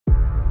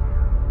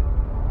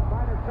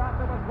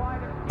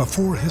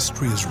Before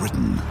history is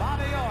written,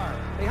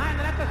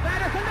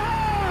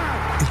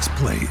 it's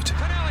played.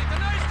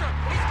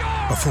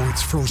 Before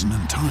it's frozen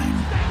in time,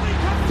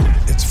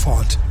 it's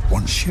fought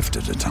one shift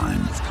at a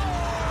time.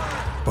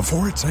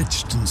 Before it's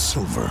etched in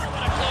silver,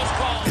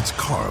 it's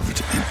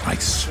carved in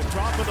ice.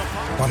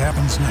 What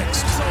happens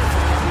next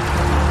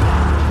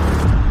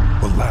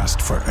will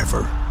last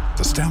forever.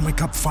 The Stanley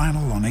Cup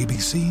Final on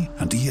ABC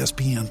and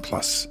ESPN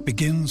Plus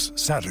begins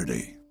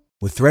Saturday.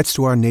 With threats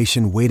to our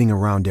nation waiting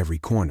around every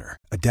corner,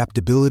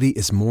 adaptability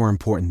is more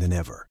important than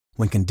ever.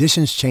 When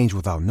conditions change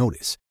without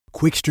notice,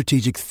 quick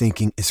strategic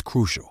thinking is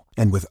crucial.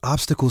 And with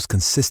obstacles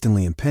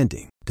consistently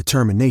impending,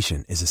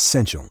 determination is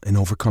essential in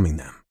overcoming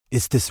them.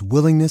 It's this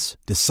willingness,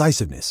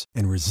 decisiveness,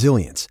 and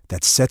resilience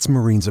that sets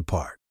Marines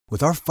apart.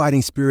 With our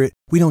fighting spirit,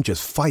 we don't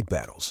just fight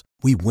battles,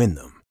 we win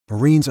them.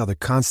 Marines are the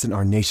constant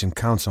our nation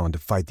counts on to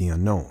fight the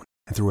unknown.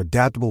 And through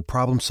adaptable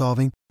problem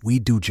solving, we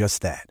do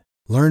just that.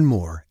 Learn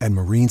more at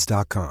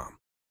marines.com.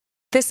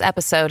 This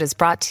episode is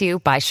brought to you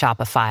by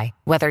Shopify.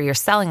 Whether you're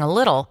selling a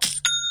little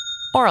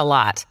or a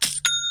lot,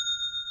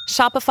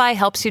 Shopify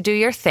helps you do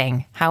your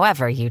thing,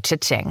 however you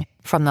cha-ching.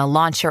 From the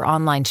launch your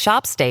online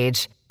shop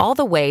stage, all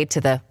the way to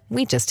the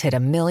we just hit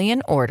 1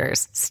 million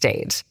orders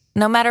stage.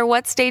 No matter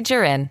what stage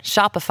you're in,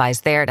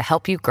 Shopify's there to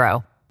help you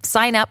grow.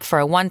 Sign up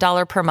for a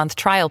 $1 per month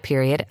trial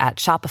period at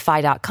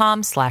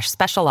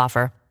shopify.com/special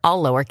offer,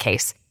 all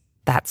lowercase.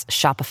 That's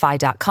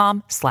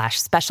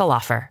shopify.com/special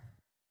offer.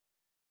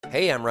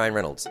 Hey, I'm Ryan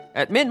Reynolds.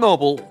 At Mint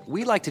Mobile,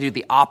 we like to do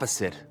the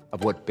opposite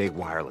of what Big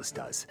Wireless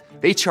does.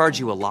 They charge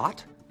you a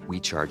lot,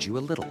 we charge you a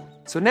little.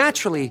 So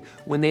naturally,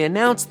 when they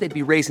announced they'd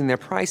be raising their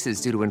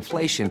prices due to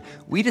inflation,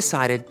 we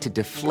decided to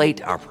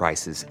deflate our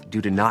prices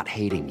due to not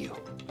hating you.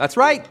 That's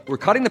right. We're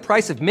cutting the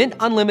price of Mint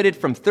Unlimited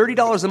from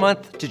 $30 a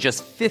month to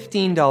just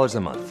 $15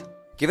 a month.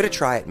 Give it a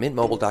try at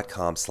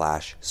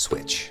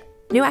mintmobile.com/switch.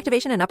 New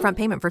activation and upfront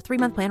payment for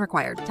 3-month plan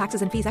required.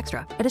 Taxes and fees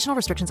extra. Additional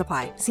restrictions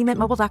apply. See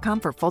mintmobile.com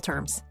for full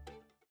terms.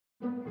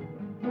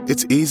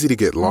 It's easy to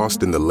get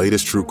lost in the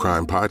latest true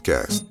crime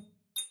podcast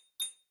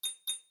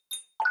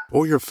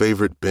or your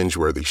favorite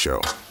binge-worthy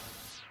show.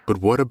 But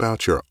what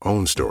about your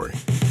own story?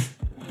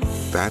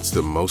 That's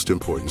the most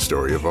important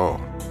story of all,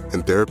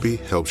 and therapy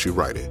helps you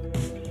write it.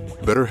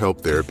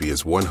 BetterHelp Therapy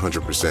is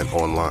 100%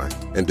 online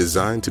and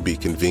designed to be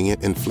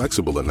convenient and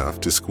flexible enough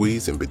to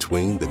squeeze in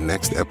between the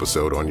next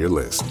episode on your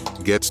list.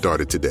 Get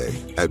started today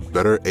at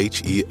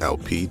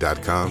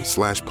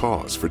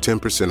betterhelp.com/pause for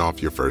 10% off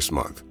your first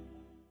month.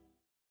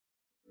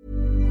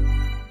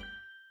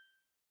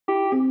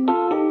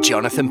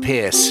 Jonathan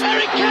Pearce.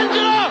 Eric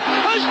Cantona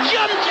has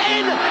jumped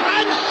in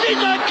and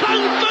scissor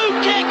kung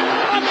fu kick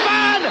a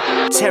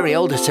fan. Terry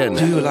Alderton.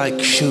 Do you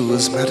like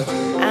shoes, madam?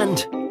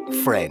 And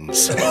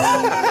friends.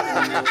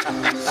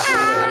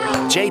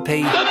 JP.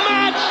 The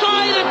mad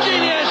side of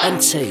genius.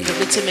 And T.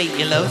 Good to meet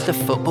you, love. The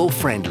football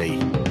friendly.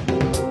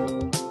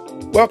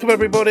 Welcome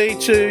everybody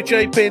to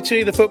JP and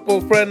T, the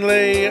football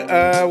friendly.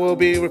 We'll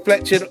be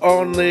reflecting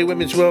on the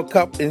Women's World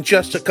Cup in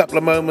just a couple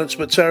of moments.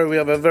 But Terry, we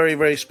have a very,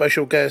 very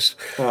special guest.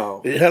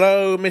 Oh.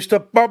 Hello,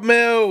 Mr. Bob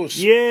Mills.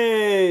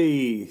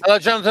 Yay! Hello,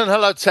 Jonathan.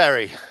 Hello,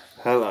 Terry.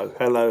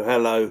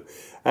 Hello.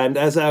 And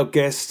as our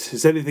guest,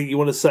 is there anything you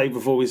want to say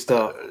before we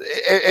start?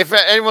 If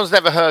anyone's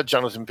never heard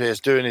Jonathan Pearce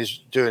doing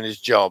his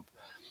job,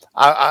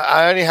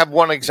 I only have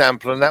one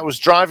example, and that was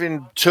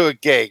driving to a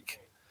gig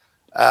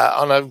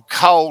on a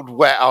cold,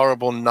 wet,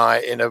 horrible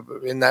night. In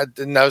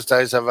those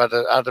days, I'd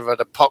have had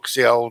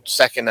epoxy old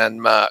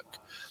second-hand Merc,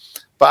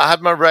 but I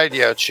had my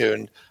radio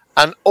tuned,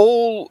 and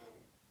I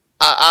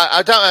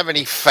don't have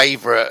any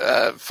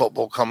favourite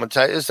football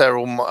commentators. They're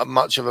all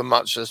much of a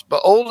muchness,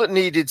 but all that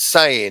needed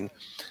saying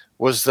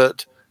was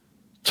that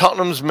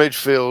Tottenham's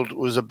midfield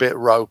was a bit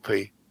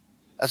ropey.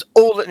 That's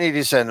all that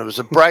needed saying. There was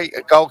a break,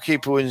 a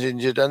goalkeeper was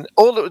injured, and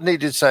all that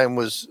needed saying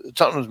was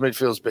Tottenham's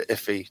midfield's a bit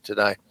iffy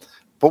today.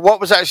 But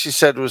what was actually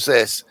said was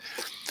this.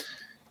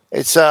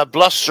 It's a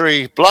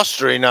blustery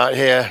night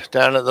here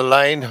down at the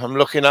lane. I'm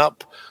looking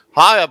up.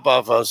 High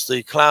above us,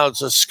 the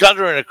clouds are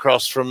scuttering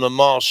across from the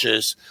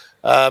marshes.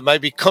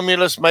 Maybe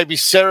cumulus, maybe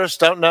cirrus,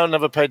 don't know.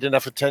 Never paid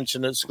enough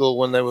attention at school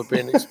when they were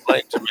being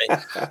explained to me.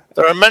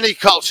 There are many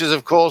cultures,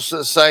 of course,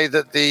 that say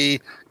that the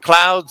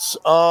clouds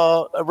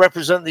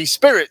represent the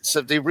spirits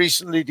of the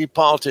recently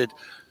departed,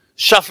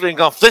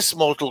 shuffling off this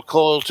mortal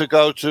coil to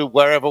go to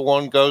wherever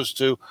one goes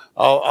to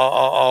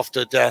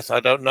after death.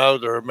 I don't know.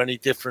 There are many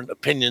different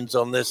opinions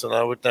on this, and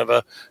I would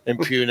never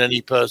impugn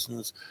any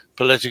person's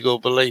political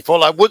belief.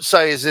 All I would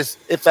say is this: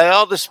 if they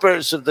are the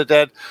spirits of the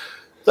dead,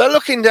 they're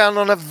looking down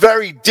on a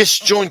very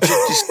disjointed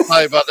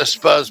display by the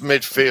Spurs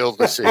midfield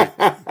this evening.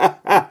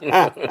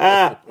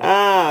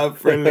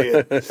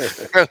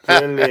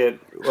 Brilliant.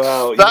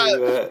 Wow.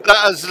 That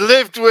has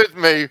lived with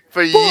me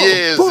for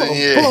years and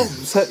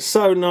years. That's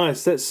so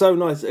nice.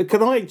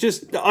 Can I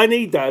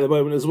need that at the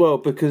moment as well,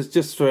 because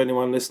just for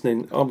anyone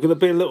listening, I'm going to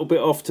be a little bit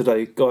off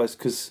today, guys,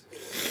 because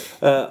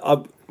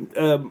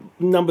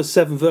number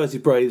 7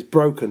 vertebrae is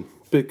broken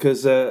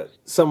because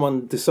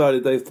someone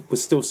decided they were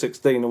still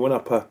 16 and went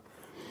up a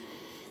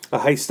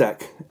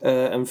haystack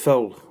and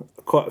fell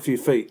quite a few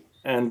feet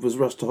and was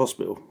rushed to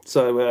hospital.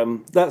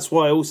 So that's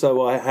why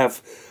also I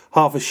have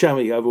half a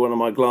chamois over one of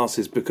my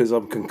glasses because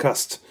I'm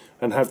concussed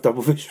and have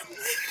double vision.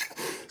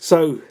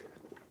 So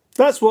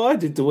that's what I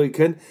did the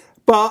weekend.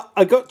 But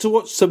I got to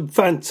watch some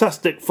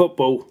fantastic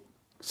football.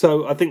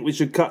 So I think we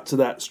should cut to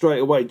that straight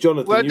away.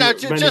 Jonathan, well, no,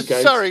 just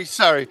sorry.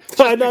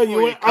 Just I know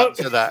you cut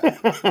to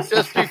that.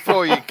 Just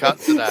before you cut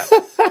to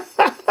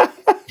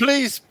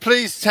that.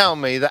 Please tell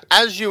me that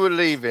as you were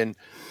leaving,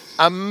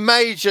 a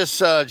major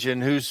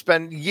surgeon who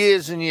spent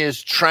years and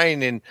years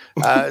training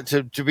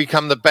to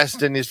become the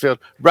best in his field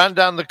ran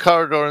down the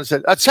corridor and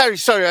said, Terry,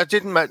 sorry, I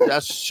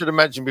should have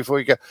mentioned before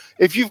you go.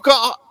 If you've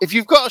got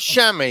a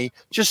chamois,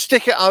 just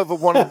stick it over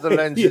one of the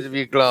lenses of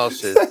your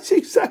glasses. That's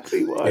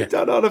exactly what I've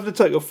done. I'd have to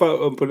take a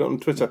photo and put it on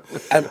Twitter.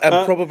 And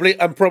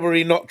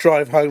probably not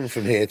drive home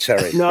from here,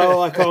 Terry.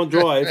 No, I can't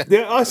drive.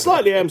 Yeah, I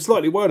am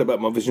slightly worried about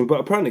my vision, but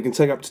apparently it can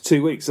take up to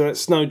 2 weeks. So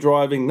it's no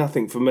driving,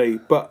 nothing for me.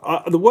 But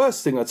the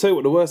worst thing, I tell you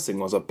what the worst thing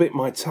was, I bit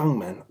my tongue,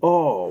 man.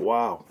 Oh,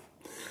 wow.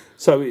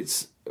 So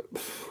it's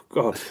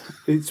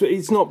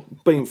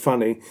not being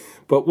funny,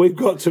 but we've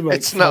got to make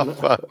it's fun. Not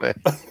funny.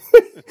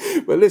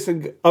 But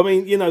listen, I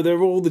mean,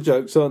 they're all the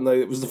jokes, aren't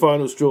they? It was the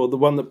final straw, the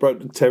one that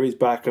broke Terry's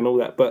back and all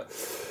that. But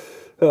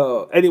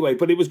anyway,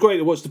 but it was great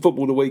to watch the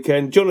football the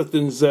weekend.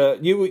 Jonathan's,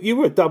 you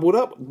were doubled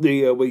up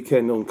the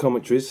weekend on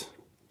commentaries.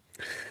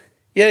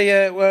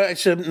 Yeah. Well,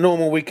 it's a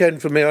normal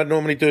weekend for me. I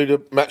normally do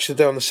the match of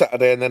the day on the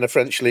Saturday and then a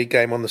French League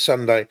game on the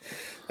Sunday.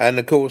 And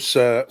of course,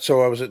 so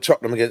I was at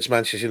Tottenham against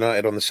Manchester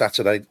United on the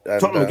Saturday. And,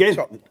 Tottenham again?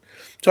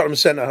 Tottenham's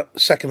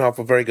second half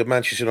were very good.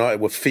 Manchester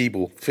United were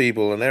feeble.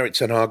 And Erik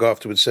ten Hag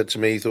afterwards said to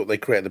me he thought they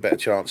created the better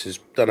chances.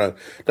 Don't know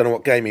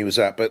what game he was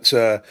at, but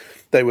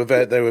they were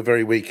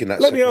very weak in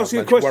that. Let me ask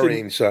you a question.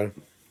 Worrying, so.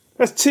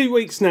 That's 2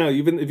 weeks now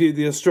you've interviewed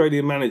the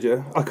Australian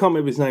manager. I can't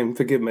remember his name,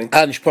 forgive me.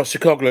 Ange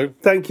Postecoglou.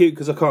 Thank you,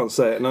 because I can't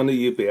say it, and I knew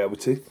you'd be able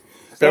to.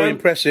 Very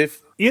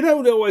impressive. You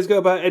know they always go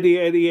about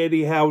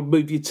Eddie, how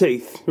move your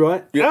teeth,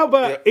 right? Yeah, how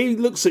about he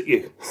looks at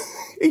you?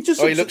 He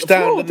just looks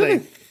down, floor,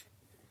 doesn't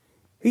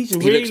he? He's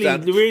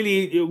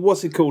really,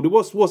 what's it called?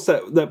 What's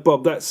that,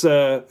 Bob? That's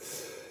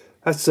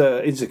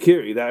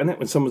insecurity, that, isn't it,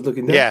 when someone's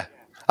looking down? Yeah.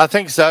 I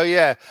think so,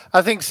 yeah.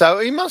 I think so.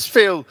 He must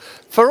feel,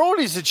 for all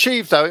he's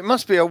achieved, though, it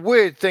must be a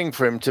weird thing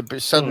for him to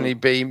suddenly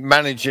be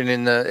managing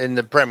in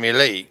the Premier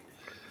League.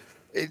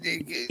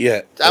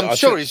 I'm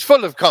sure he's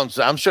full of confidence.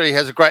 I'm sure he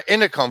has a great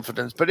inner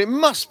confidence, but it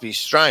must be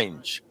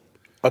strange.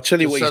 I'll tell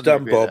you what he's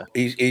done, Bob.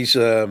 He's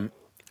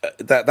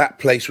that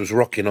place was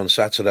rocking on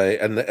Saturday,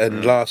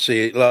 and last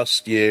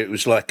year it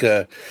was like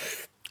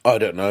I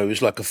don't know. It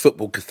was like a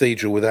football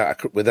cathedral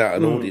without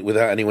an audience,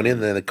 without anyone in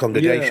there, the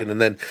congregation. Yeah.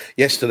 And then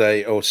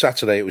yesterday or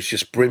Saturday, it was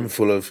just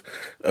brimful of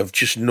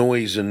just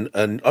noise and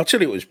I'll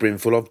tell you, it was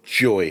brimful of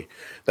joy.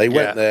 They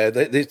went there.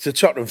 The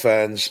Tottenham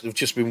fans have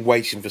just been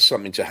waiting for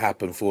something to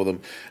happen for them,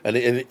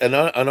 and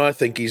I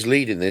think he's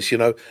leading this.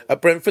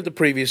 At Brentford the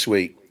previous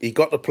week, he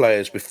got the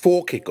players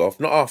before kick-off,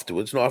 not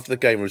afterwards, not after the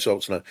game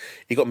results. No,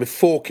 he got them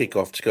before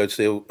kick-off to go to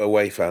the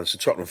away fans, the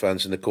Tottenham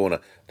fans in the corner.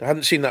 I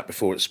hadn't seen that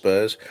before at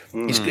Spurs.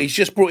 He's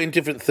just brought in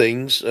different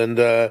things, and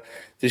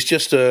there's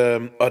just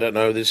I don't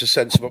know. There's a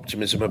sense of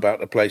optimism about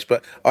the place,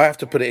 but I have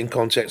to put it in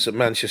context that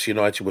Manchester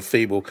United were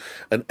feeble,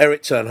 and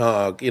Erik ten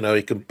Hag,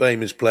 he can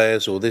blame his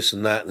players or this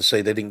and that, and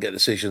say they didn't get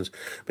decisions.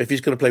 But if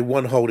he's going to play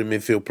one holding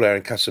midfield player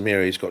in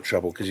Casemiro, he's got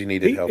trouble because he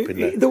needed help in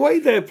there. The way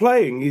they're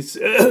playing is.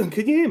 Can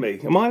you hear me?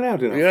 Am I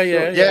loud enough?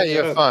 Yeah,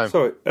 you're fine.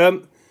 Sorry.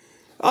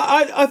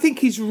 I think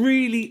he's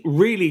really,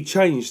 really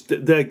changed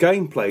their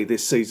gameplay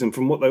this season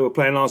from what they were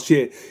playing last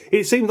year.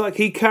 It seemed like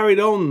he carried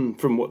on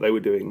from what they were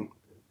doing,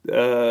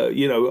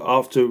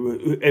 after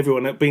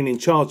everyone had been in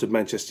charge of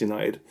Manchester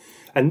United.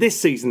 And this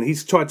season,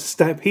 he's tried to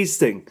stamp his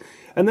thing.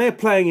 And they're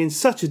playing in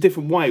such a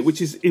different way,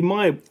 which is,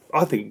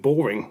 I think,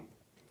 boring.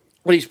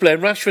 Well, he's playing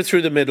Rashford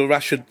through the middle.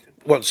 Rashford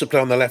wants to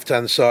play on the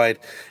left-hand side.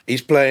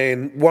 He's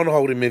playing one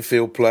holding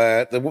midfield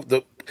player.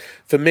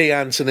 For me,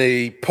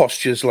 Anthony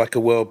postures like a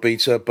world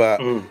beater,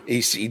 but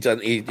he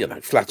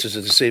flatters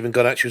the deceiving.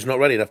 Garnacho is not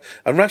ready enough.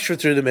 And Rashford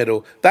through the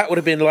middle, that would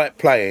have been like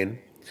playing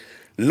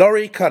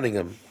Laurie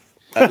Cunningham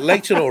at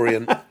Leyton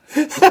Orient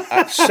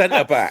at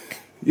centre back.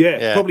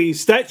 Yeah, probably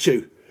his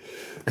statue.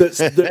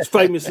 That's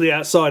famously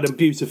outside and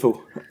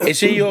beautiful. Is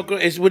he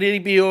would he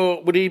be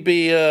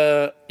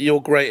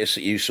your greatest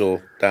that you saw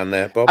down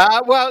there, Bob?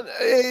 Well,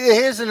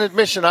 here's an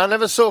admission. I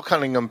never saw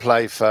Cunningham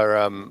play for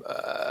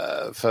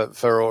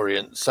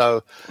Orient,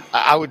 so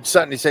I would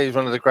certainly say he's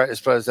one of the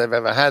greatest players they've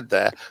ever had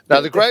there. Now,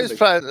 the greatest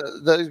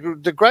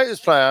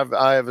player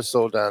I ever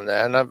saw down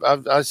there, and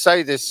I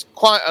say this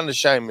quite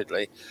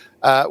unashamedly,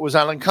 was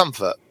Alan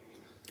Comfort.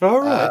 All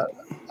right.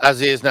 As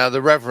he is now,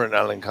 the Reverend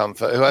Alan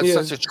Comfort, who had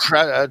such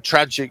a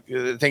tragic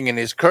thing in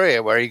his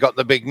career where he got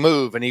the big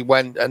move and he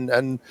went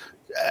and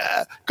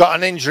got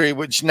an injury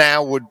which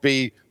now would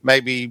be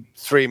maybe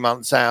 3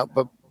 months out,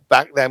 but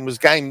back then was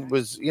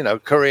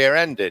career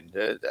ending,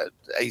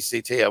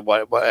 ACT or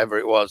whatever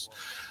it was,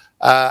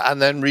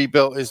 and then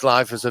rebuilt his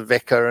life as a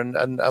vicar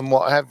and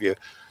what have you.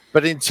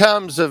 But in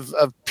terms of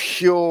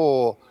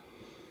pure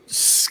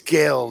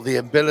skill, the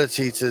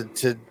ability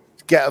to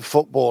get a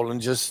football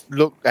and just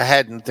look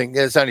ahead and think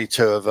there's only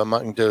two of them, I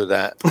can do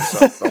that.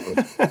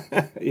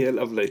 Yeah,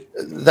 lovely.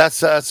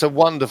 That's a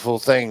wonderful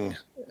thing.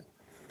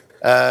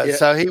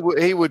 So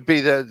he would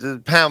be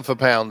the pound for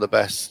pound the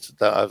best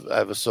that I've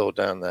ever saw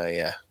down there.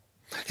 Yeah.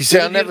 You see,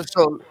 I never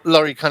saw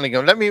Laurie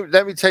Cunningham. Let me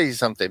tell you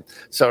something.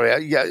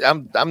 Sorry,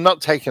 I'm not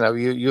taking over.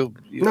 You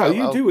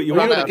do what you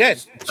want. You're the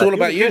guest. It's all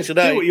about you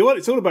today. Do what you want.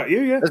 It's all about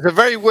you. Yeah. There's a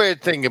very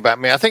weird thing about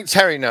me. I think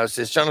Terry knows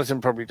this.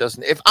 Jonathan probably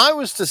doesn't. If I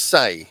was to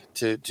say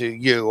to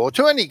you or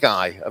to any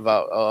guy of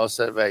our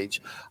sort of age,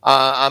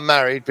 I'm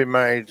married, been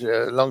married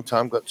a long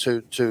time, got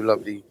two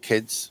lovely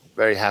kids.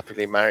 Very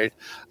happily married.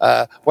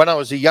 When I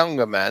was a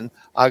younger man,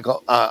 I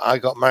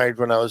got married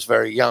when I was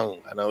very young,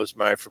 and I was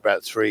married for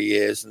about 3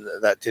 years, and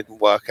that didn't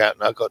work out,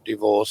 and I got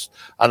divorced,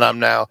 and I'm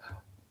now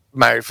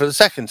married for the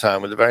second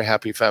time with a very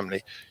happy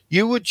family.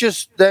 You would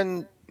just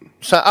then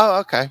say, "Oh,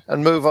 okay,"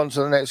 and move on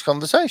to the next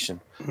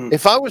conversation. Mm-hmm.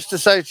 If I was to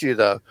say to you,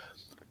 though,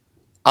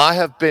 I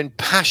have been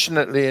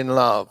passionately in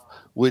love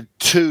with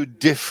two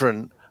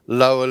different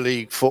lower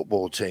league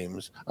football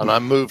teams, and I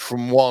moved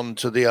from one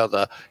to the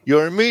other,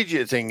 your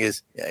immediate thing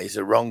is, yeah, he's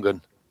a wrong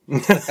un.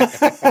 Not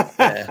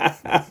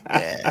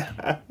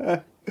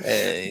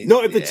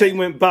if the team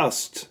went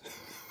bust.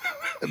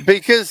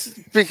 Because,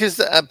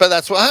 but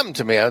that's what happened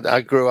to me.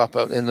 I grew up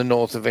in the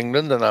north of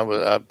England, and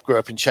I grew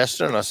up in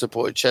Chester, and I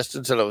supported Chester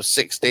until I was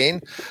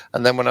 16.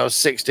 And then when I was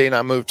 16,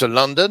 I moved to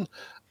London,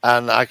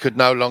 and I could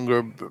no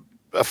longer,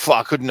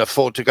 I couldn't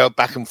afford to go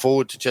back and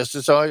forward to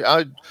Chester, so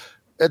I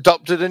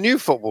adopted a new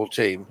football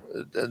team.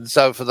 And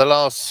so for the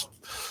last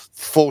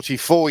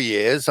 44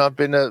 years, I've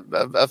been a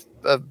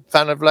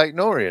fan of Leyton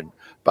Orient.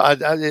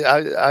 But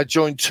I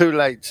joined too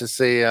late to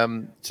see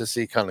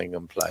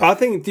Cunningham play. I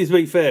think, to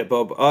be fair,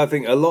 Bob, I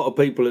think a lot of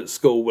people at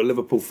school were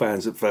Liverpool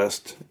fans at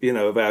first,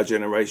 of our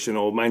generation,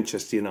 or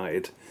Manchester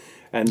United.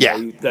 And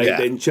they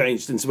then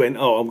changed and went,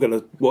 I'm going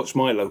to watch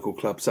my local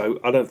club. So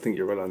I don't think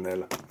you're alone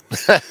there.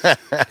 I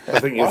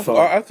think you're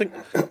fine.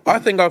 I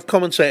think I've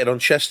commentated on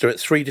Chester at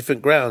 3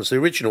 different grounds. The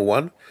original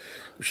one,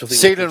 which I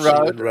think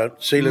Sealand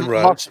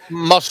Road.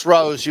 Moss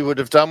Rose, you would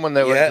have done when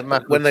they went to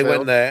Macclesfield. When they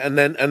went there, and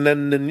then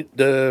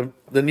the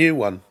new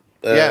one.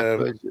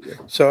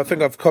 So I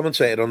think I've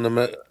commentated on them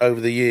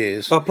over the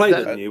years. I played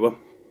the new one.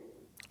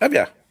 Have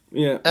you?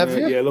 Yeah,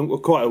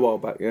 quite a while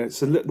back. Yeah,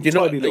 it's a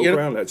tiny little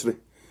ground actually.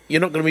 You're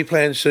not going to be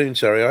playing soon,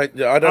 Terry. I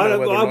don't know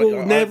whether I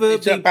will never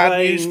be that bad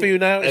news for you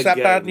now? Is that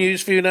bad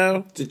news for you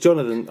now?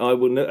 Jonathan, I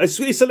will never.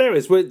 It's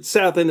hilarious.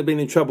 Southend have been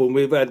in trouble, and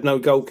we've had no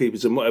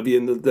goalkeepers and whatever,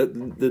 and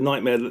the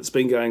nightmare that's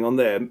been going on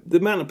there. The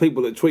amount of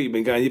people that tweet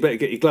me going, you better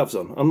get your gloves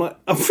on. I'm like,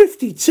 I'm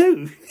 52.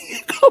 You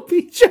can't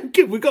be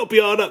joking. We've got to be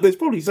hard up. There's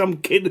probably some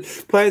kid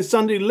playing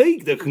Sunday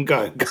League that can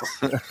go.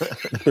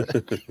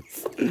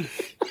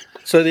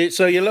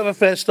 So your love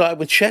affair started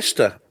with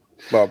Chester.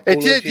 Bob, it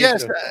did,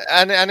 yes,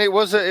 and it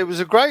was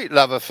a great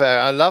love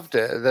affair. I loved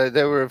it.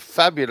 They were a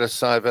fabulous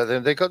side, but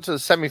they got to the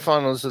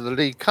semi-finals of the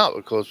League Cup,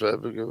 of course.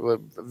 Where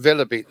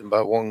Villa beat them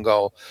by 1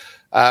 goal.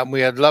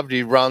 We had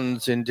lovely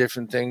runs in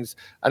different things,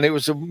 and it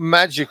was a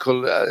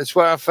magical. It's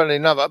where I fell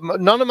in love.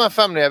 None of my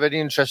family have any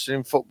interest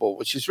in football,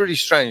 which is really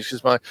strange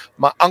because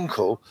my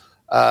uncle,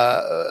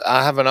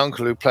 I have an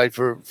uncle who played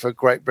for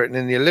Great Britain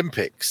in the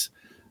Olympics.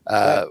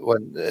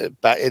 When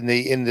back in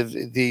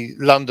the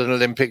London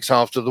Olympics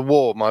after the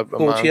war, my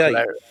uncle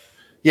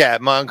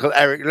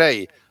Eric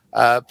Lee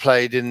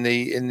played in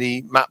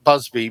the Matt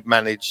Busby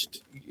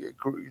managed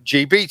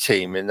GB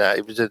team. In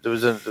that there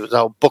was a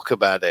whole book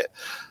about it,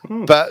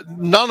 but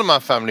none of my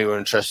family were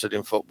interested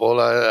in football.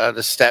 I had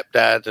a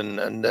stepdad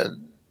and a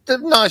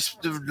nice,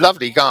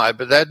 lovely guy,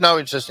 but they had no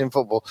interest in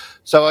football.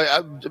 So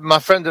my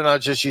friend and I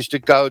just used to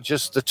go,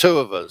 just the two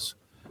of us.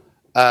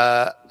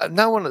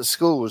 No one at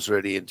school was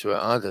really into it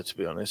either, to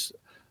be honest.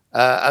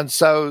 And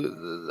so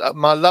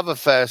my love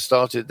affair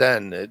started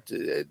then.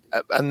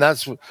 And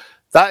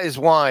that is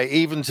why,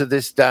 even to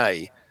this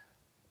day,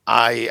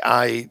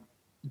 I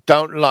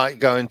don't like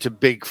going to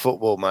big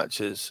football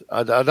matches.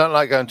 I don't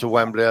like going to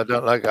Wembley.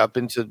 I've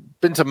been to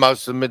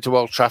most of them, been to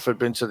Old Trafford,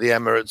 been to the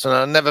Emirates, and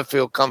I never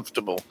feel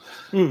comfortable.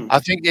 I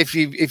think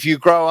if you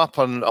grow up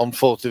on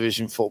 4th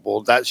Division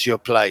football, that's your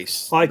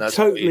place. I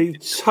totally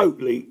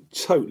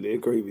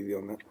agree with you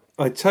on that.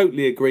 I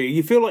totally agree.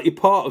 You feel like you're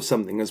part of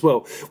something as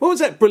well. What was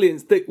that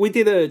brilliant thing? We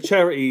did a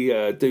charity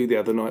do the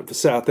other night for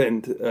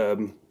Southend.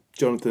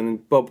 Jonathan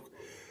and Bob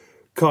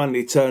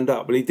kindly turned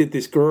up, and he did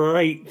this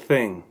great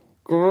thing.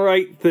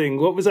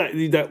 What was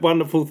that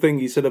wonderful thing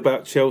you said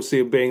about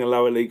Chelsea and being a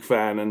lower league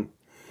fan and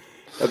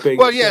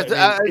being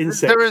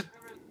insect?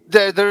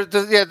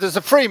 There's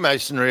a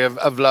Freemasonry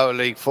of lower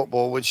league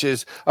football, which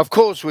is, of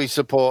course, we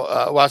support.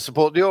 I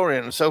support the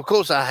Orient, so of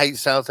course I hate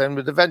Southend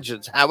with a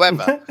vengeance.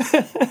 However,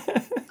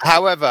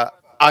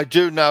 I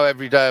do know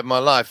every day of my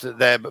life that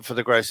they're but for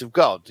the grace of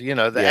God.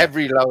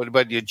 Every lower,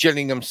 whether you're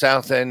Gillingham,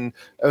 Southend,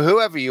 or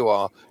whoever you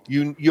are,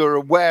 you're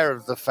aware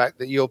of the fact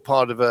that you're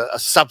part of a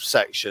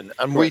subsection,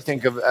 and we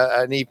think of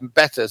an even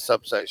better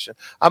subsection.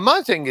 And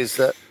my thing is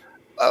that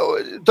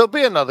there'll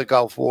be another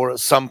Gulf War at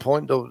some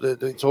point.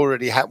 It's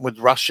already happened with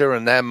Russia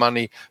and their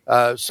money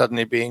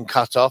suddenly being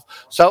cut off.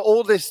 So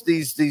all these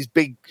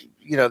big,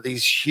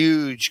 these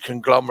huge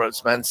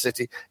conglomerates, Man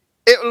City,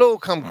 it'll all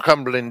come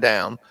crumbling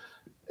down.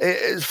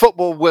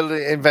 Football will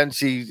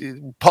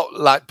eventually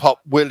pop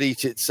will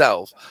eat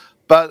itself.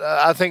 But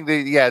I think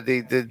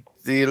the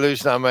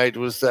illusion I made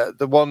was that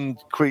the one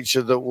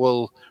creature that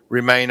will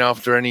remain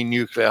after any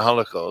nuclear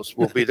holocaust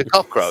will be the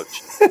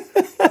cockroach.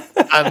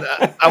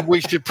 And we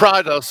should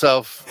pride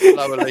ourselves,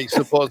 lower league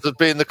supporters, as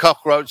being the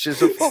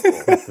cockroaches of football.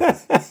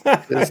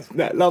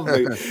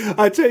 Lovely.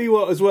 I tell you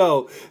what, as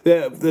well,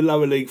 the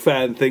lower league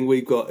fan thing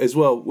we've got as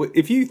well.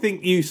 If you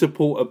think you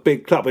support a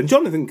big club, and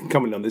Jonathan can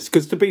come in on this,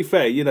 because to be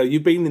fair,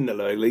 you've been in the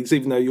lower leagues,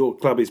 even though your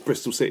club is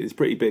Bristol City, it's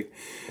pretty big.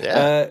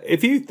 Yeah.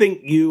 If you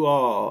think you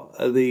are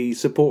the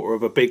supporter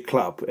of a big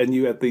club and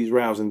you have these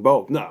rows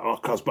involved, no, our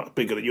club's much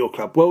bigger than your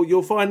club. Well,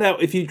 you'll find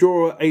out if you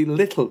draw a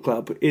little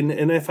club in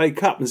an FA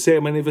Cup and see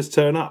how many of us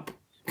turn up.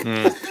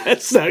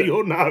 That's how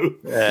you'll know.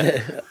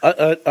 Yeah.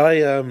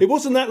 It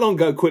wasn't that long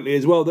ago, quickly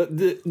as well,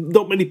 that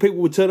not many people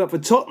would turn up for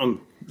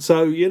Tottenham.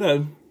 So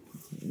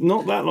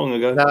not that long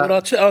ago. No. Well,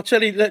 I'll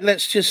tell you.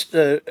 Let's just.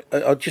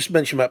 I'll just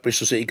mention about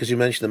Bristol City because you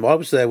mentioned them. I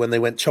was there when they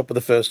went top of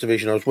the first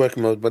division. I was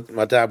working with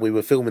my dad. We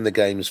were filming the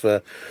games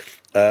for.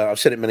 I've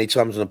said it many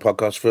times on the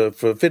podcast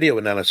for video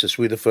analysis.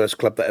 We were the first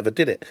club that ever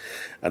did it,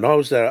 and I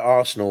was there at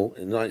Arsenal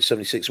in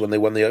 1976 when they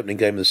won the opening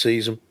game of the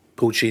season.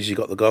 Paul Cheesy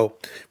got the goal.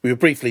 We were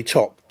briefly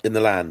top in the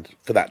land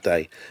for that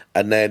day.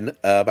 And then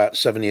about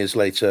 7 years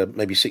later,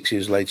 maybe 6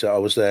 years later, I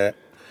was there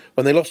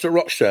when they lost at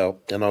Rochdale.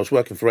 And I was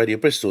working for Radio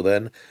Bristol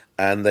then.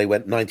 And they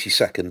went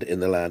 92nd in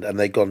the land. And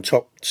they'd gone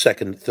top,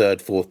 second,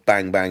 third, fourth,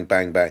 bang, bang,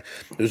 bang, bang.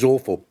 It was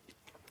awful.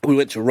 We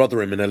went to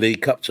Rotherham in a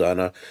League Cup tie,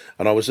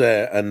 and I was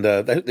there, and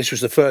this was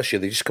the first year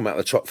they just come out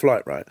of the top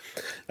flight, right?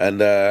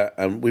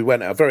 And we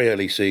went out very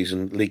early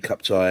season League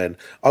Cup tie, and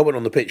I went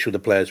on the pitch with the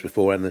players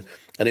before, and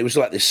it was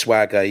like this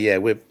swagger. Yeah,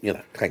 we're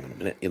hang on a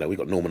minute, we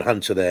got Norman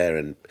Hunter there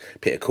and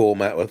Peter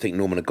Cormack. Well, I think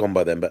Norman had gone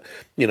by then, but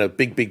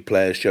big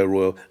players, Joe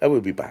Royal. Oh, we'll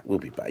be back. Who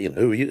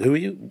are you?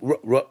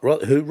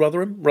 Who?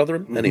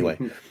 Rotherham. Anyway,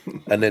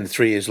 and then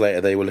 3 years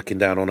later they were looking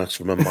down on us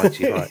from a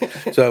mighty height.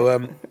 So,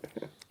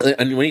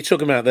 and when you're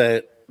talking about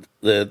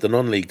the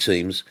non-league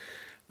teams,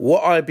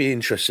 what I'd be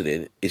interested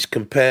in is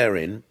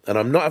comparing, and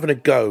I'm not having a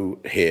go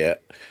here,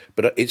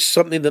 but it's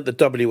something that the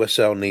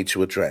WSL need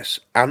to address,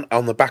 and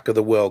on the back of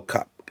the World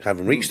Cup,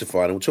 having reached the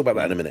final, we'll talk about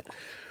that in a minute.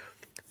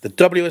 The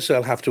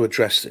WSL have to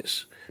address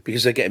this,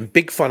 because they're getting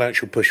big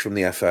financial push from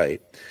the FA.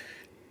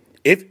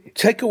 If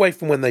take away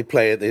from when they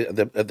play at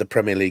the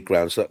Premier League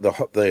grounds,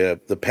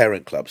 the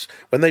parent clubs,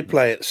 when they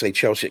play at, say,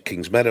 Chelsea at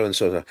Kings Meadow and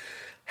so on,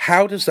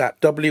 how does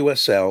that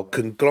WSL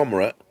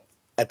conglomerate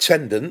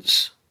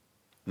attendance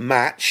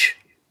match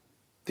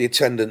the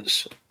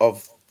attendance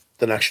of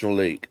the National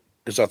League?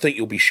 Because I think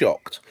you'll be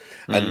shocked.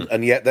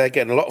 And yet they're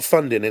getting a lot of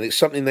funding, and it's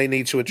something they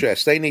need to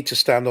address. They need to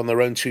stand on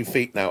their own 2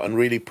 feet now and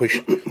really push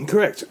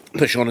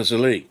on as a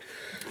league.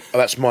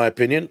 That's my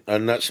opinion,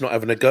 and that's not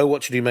having a go.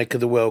 What did you make of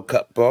the World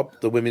Cup, Bob?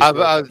 The women's World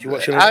Cup? Did you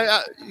watch it?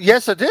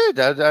 Yes, I did.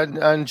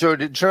 I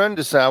enjoyed it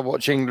tremendously. I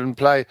watched England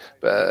play,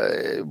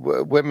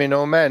 women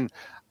or men.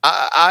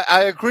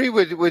 I agree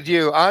with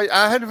you.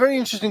 I had a very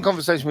interesting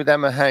conversation with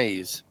Emma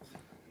Hayes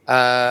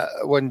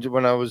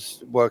when I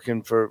was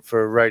working for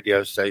a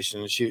radio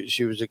station.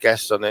 She was a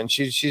guest on it, and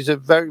she's a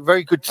very,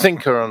 very good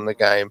thinker on the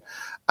game,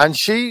 and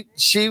she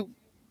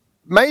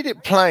made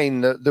it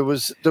plain that there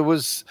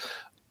was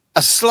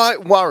a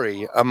slight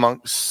worry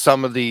amongst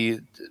some of the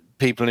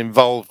people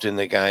involved in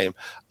the game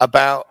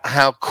about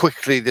how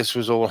quickly this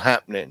was all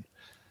happening,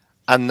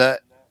 and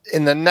that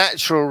in the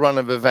natural run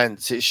of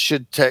events, it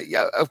should take.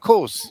 Of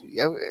course,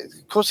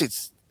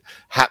 it's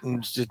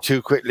happened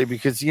too quickly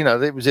because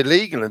it was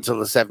illegal until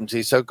the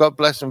 70s. So God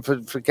bless them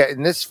for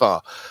getting this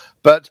far.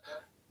 But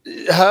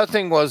her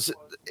thing was,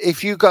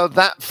 if you go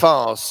that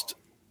fast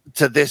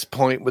to this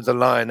point with the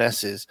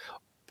Lionesses,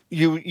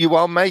 you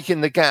are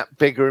making the gap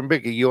bigger and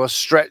bigger. You are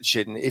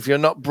stretching. If you're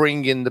not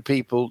bringing the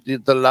people,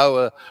 the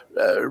lower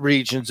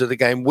regions of the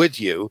game with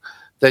you,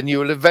 then you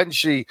will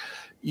eventually.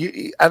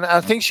 And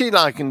I think she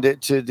likened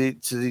it to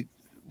the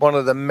one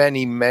of the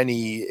many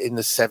in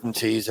the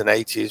 70s and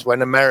 80s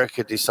when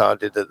America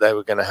decided that they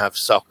were going to have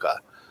soccer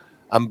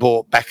and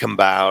bought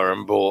Beckenbauer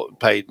and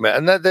paid,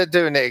 and they're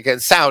doing it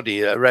against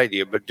Saudi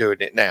Arabia, but doing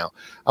it now.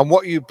 And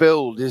what you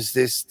build is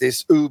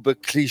this uber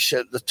cliche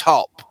at the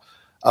top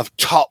of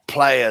top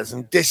players,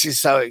 and this is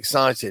so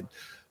exciting,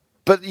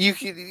 but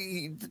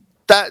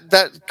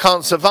that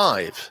can't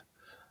survive.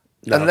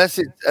 No.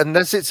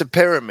 Unless it's a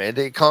pyramid,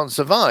 it can't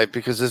survive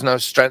because there's no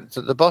strength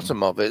at the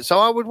bottom of it. So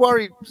I would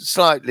worry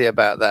slightly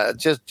about that,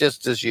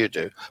 just as you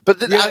do.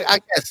 But I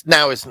guess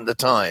now isn't the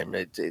time.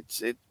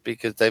 It's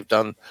because they've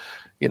done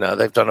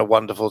a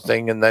wonderful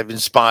thing and they've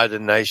inspired a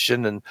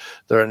nation, and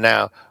there are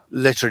now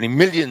literally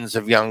millions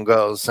of young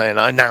girls saying,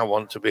 "I now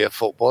want to be a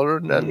footballer,"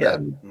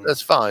 and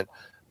that's fine.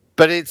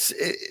 But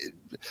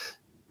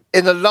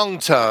in the long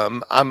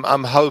term,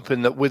 I'm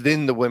hoping that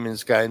within the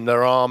women's game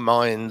there are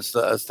minds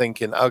that are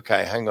thinking,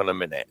 okay, hang on a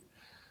minute,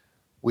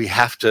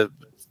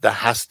 there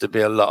has to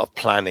be a lot of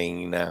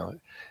planning now.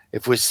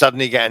 If we're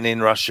suddenly getting an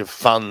inrush of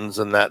funds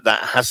and that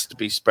has to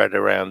be spread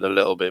around a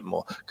little bit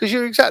more. Because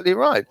you're exactly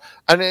right.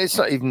 And it's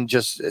not even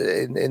just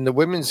in the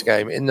women's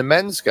game, in the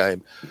men's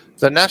game.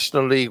 The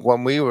National League,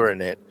 when we were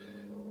in it,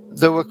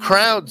 there were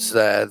crowds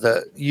there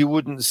that you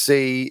wouldn't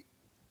see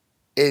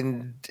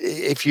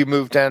if you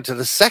move down to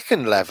the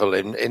second level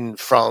in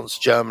France,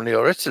 Germany,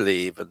 or Italy.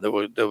 Even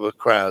there were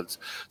crowds.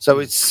 So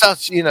it's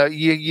such,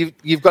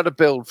 you've got to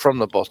build from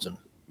the bottom.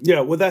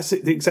 Yeah, well, that's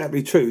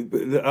exactly true.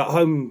 But at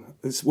home,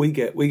 we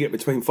get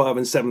between 5,000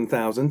 and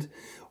 7,000.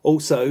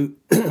 Also,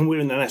 we're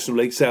in the National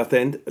League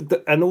Southend,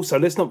 and also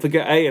let's not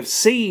forget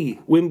AFC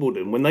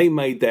Wimbledon when they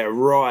made their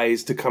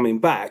rise to coming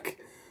back,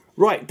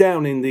 right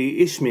down in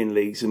the Isthmian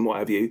leagues and what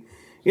have you.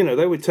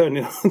 They were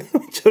turning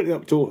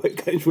up to all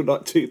games with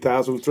like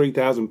 2,000,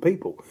 3,000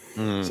 people.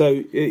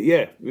 So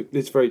yeah,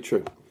 it's very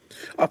true.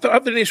 I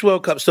think this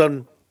World Cup's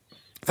done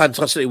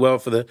fantastically well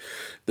for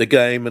the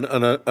game, and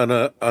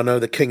I know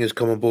the King has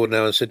come on board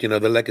now and said,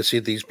 the legacy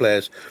of these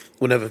players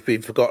will never be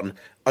forgotten.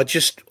 I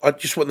just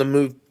want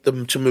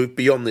them to move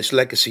beyond this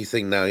legacy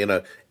thing now.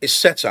 It's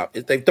set up.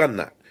 They've done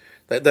that.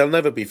 They'll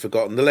never be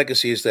forgotten. The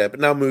legacy is there, but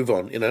now move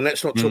on.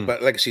 Let's not talk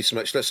about legacy so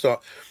much. Let's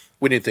start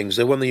winning things.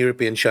 They won the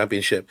European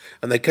Championship,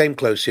 and they came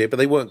close here, but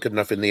they weren't good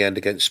enough in the end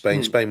against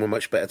Spain. Spain were a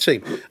much better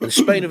team, and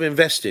Spain have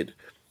invested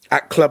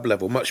at club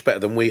level much better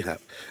than we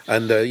have.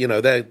 And,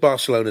 they're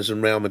Barcelona's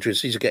and Real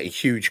Madrid's. These are getting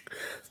huge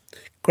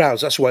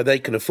crowds. That's why they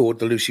can afford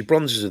the Lucy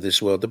Bronzes of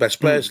this world, the best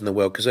players in the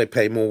world, because they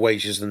pay more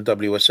wages than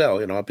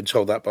WSL. I've been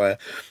told that by a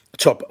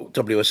top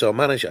WSL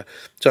manager.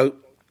 So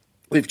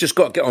we've just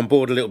got to get on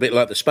board a little bit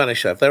like the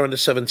Spanish have. They're under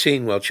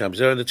 17 world champions.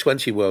 They're under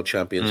 20 world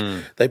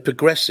champions. They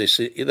progressed this,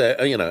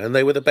 and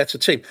they were the better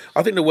team.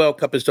 I think the World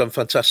Cup has done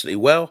fantastically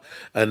well.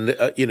 And,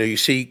 you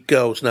see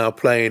girls now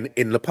playing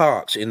in the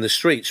parks, in the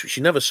streets, which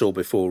you never saw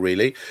before,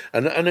 really.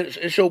 And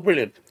it's all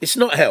brilliant. It's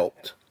not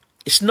helped.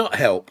 It's not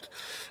helped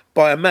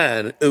by a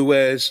man who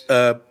wears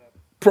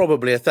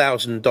probably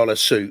 $1,000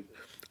 suit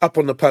up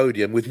on the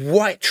podium with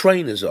white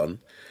trainers on,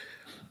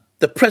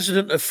 the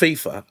president of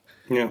FIFA,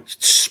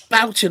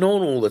 spouting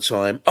on all the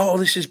time. Oh,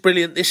 this is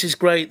brilliant. This is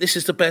great. This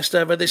is the best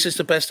ever. This is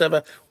the best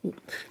ever.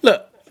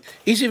 Look,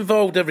 he's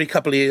involved every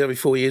couple of years, every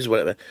 4 years,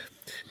 whatever.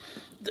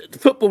 The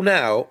football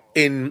now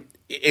in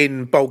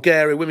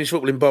Bulgaria, women's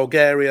football in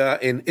Bulgaria,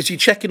 is he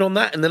checking on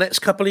that in the next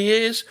couple of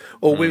years?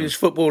 Or women's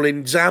football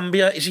in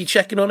Zambia, is he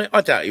checking on it?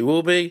 I doubt he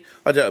will be.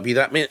 I doubt he'll be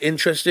that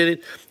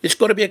interested. It's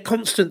got to be a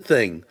constant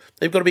thing.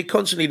 They've got to be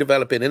constantly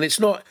developing, and it's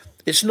not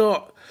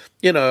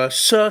a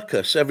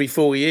circus every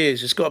 4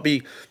 years. It's got to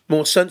be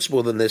more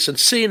sensible than this. And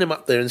seeing him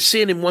up there and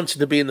seeing him wanting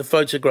to be in the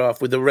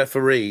photograph with the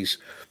referees,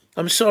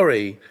 I'm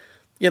sorry,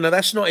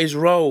 that's not his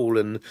role.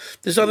 And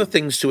there's other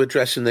things to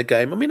address in the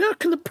game. I mean, how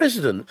can the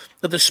president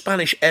of the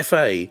Spanish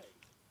FA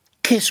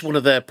kiss one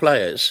of their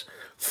players,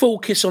 full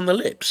kiss on the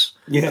lips?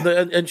 Yeah.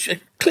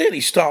 And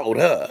clearly startled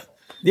her.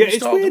 Yeah,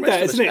 it's weird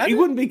that, isn't it? He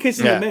wouldn't be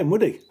kissing the men,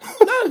 would he?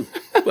 No.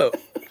 Well,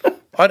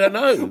 I don't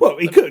know. Well,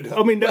 he could.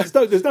 I mean, there's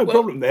no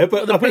problem there.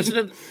 But the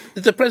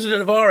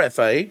president of our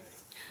FA,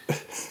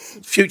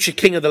 future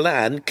king of the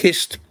land,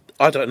 kissed,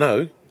 I don't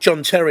know,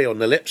 John Terry on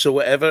the lips or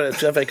whatever. It's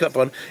FA Cup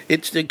on.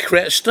 It'd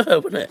create a stir,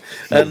 wouldn't it?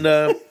 And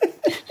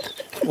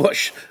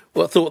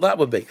what thought that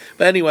would be?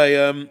 But anyway,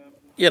 I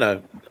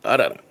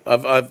don't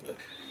know.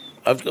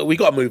 We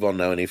got to move on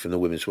now, from the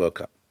Women's World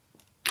Cup.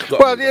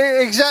 Well,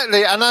 yeah,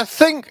 exactly. And I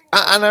think,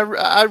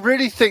 I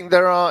really think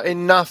there are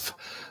enough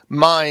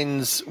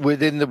minds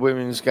within the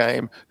women's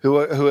game who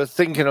are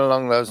thinking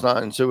along those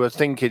lines, who are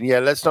thinking,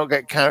 let's not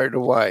get carried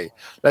away.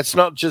 Let's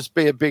not just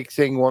be a big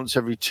thing once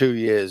every 2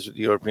 years with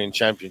the European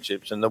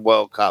Championships and the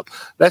World Cup.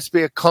 Let's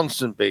be a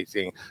constant big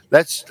thing.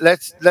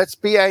 Let's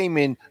be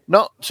aiming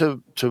not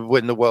to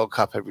win the World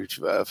Cup every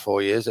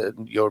 4 years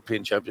and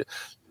European Championship.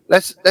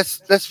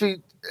 Let's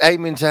be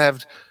aiming to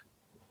have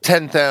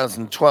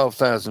 10,000,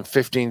 12,000,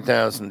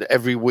 15,000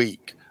 every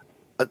week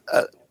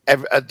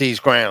at these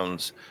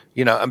grounds.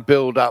 And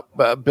build up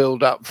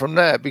from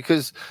there,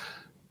 because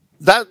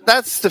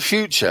that's the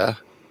future.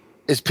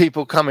 Is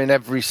people coming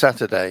every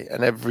Saturday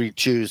and every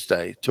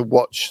Tuesday to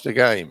watch the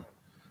game?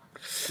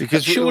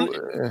 Because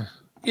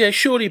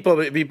surely, Bob,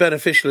 it'd be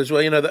beneficial as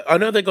well. I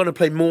know they're going to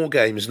play more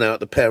games now at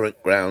the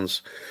parent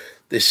grounds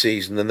this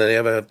season than they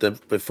ever have done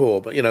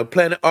before. But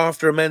playing it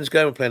after a men's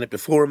game and playing it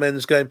before a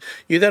men's game,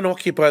 you then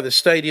occupy the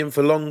stadium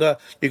for longer.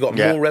 You've got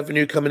more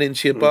revenue coming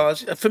into your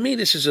bars. For me,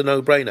 this is a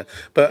no-brainer.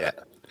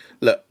 But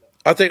look.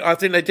 I think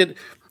they did.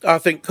 I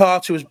think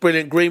Carter was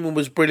brilliant. Greenwood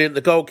was brilliant.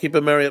 The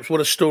goalkeeper Mary Earps, what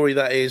a story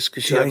that is,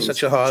 because she had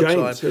such a hard time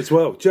as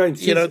well.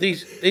 James,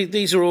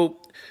 these are all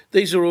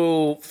these are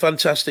all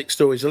fantastic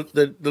stories.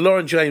 The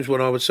Lauren James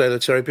one, I would say,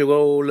 that Terry, people,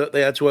 oh, look,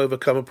 they had to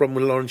overcome a problem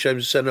with Lauren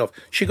James sent off.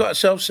 She got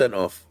herself sent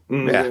off.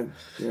 Yeah,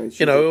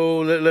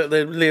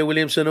 Leah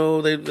Williamson,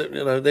 they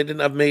didn't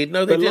have Mead.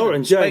 No, they didn't.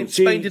 Lauren James,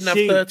 Spain didn't have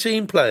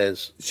 13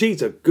 players.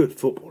 She's a good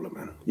footballer,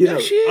 man. She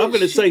is. I'm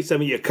going to say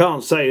something you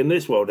can't say in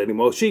this world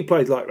anymore. She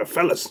plays like the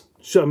fellas.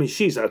 So, I mean,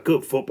 she's a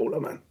good footballer,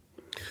 man.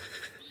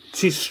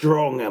 She's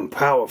strong and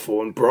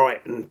powerful and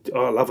bright, and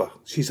I love her.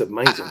 She's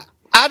amazing.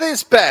 At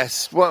its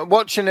best,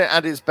 watching it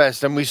at its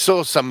best, and we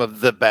saw some of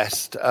the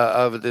best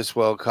over this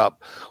World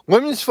Cup,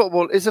 women's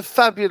football is a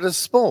fabulous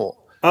sport.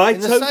 I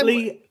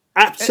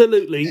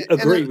absolutely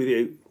agree with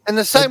you. In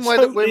the same way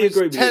that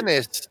women's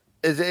tennis...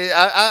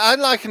 I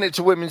liken it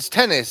to women's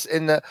tennis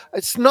in that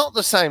it's not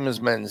the same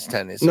as men's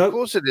tennis. Of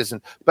course it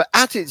isn't. But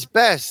at its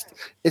best,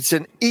 it's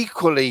an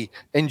equally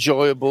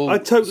enjoyable I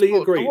totally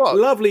agree.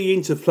 Lovely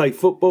interplay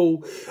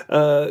football.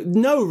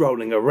 No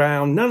rolling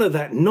around. None of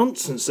that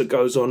nonsense that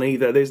goes on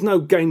either. There's no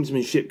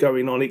gamesmanship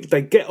going on.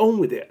 They get on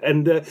with it.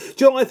 And do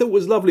you know what I thought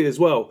was lovely as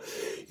well?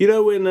 You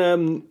know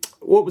when,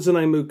 what was the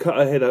name who cut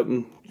her head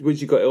open when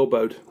she got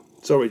elbowed?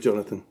 Sorry,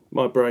 Jonathan.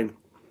 My brain.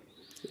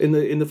 In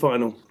the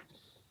final.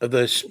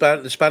 The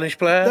Spanish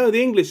player? No,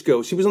 the English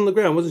girl. She was on the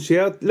ground, wasn't she?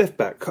 Left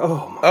back.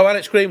 Oh,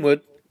 Alex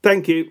Greenwood.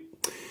 Thank you.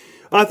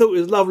 I thought it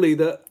was lovely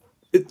that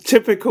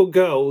typical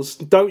girls,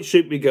 don't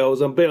shoot me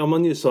girls, I'm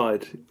on your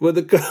side. Where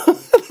the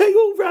girls, they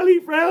all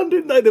rallied round,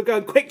 didn't they? They're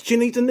going, quick, she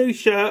needs a new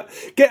shirt,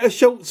 get her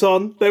shorts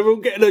on. They were all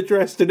getting her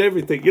dressed and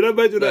everything. You know,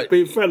 imagine that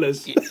being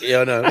fellas. Yeah,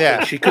 I know.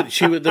 Yeah,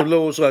 she with the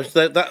laws,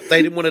 they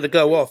didn't want her to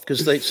go off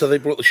because they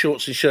brought the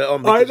shorts and shirt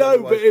on. I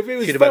know, but if it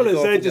was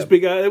fellas, they'd just be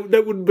going,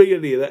 there wouldn't be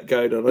any of that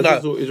going on. I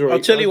just thought it was right.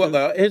 I'll tell you what,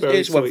 though,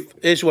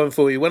 here's one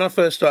for you. When I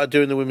first started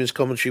doing the women's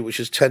commentary,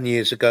 which is 10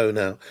 years ago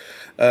now,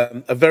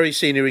 a very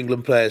senior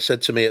England player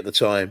said to me at the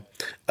time,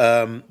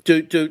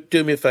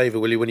 do me a favour,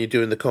 will you, when you're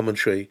doing the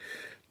commentary,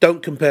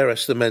 don't compare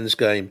us to the men's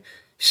game.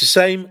 It's the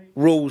same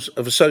rules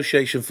of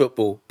association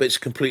football, but it's a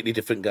completely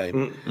different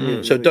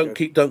game. So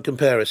don't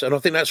compare us. And I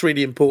think that's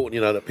really important.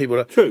 You know that people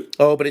are true.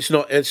 Oh, but it's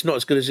not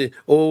as good as it.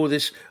 No,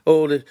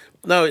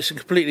 it's a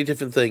completely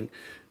different thing.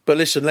 But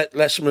listen,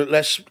 let's can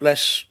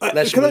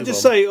I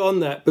just say on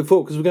that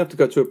before, because we're going to have to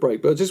go to a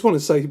break. But I just want to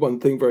say one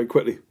thing very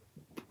quickly.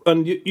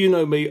 And you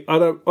know me,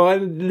 I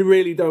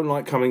really don't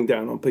like coming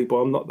down on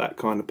people. I'm not that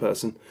kind of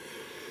person.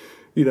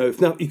 You know,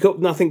 if you've got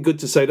nothing good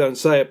to say, don't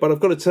say it. But I've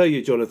got to tell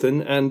you,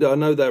 Jonathan, and I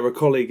know they're a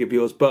colleague of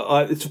yours,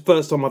 but it's the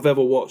first time I've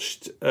ever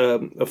watched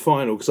a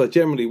final, because I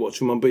generally watch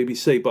them on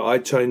BBC, but I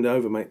changed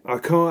over, mate. I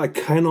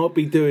cannot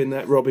be doing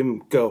that Robin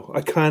girl.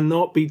 I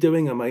cannot be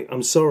doing her, mate.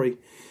 I'm sorry.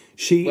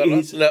 She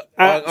is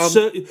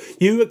absolutely...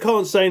 You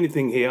can't say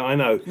anything here, I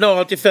know. No,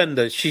 I'll defend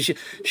her. She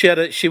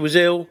was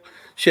ill.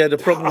 She had a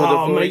problem with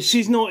her voice. Mate,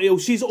 she's not ill.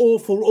 She's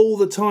awful all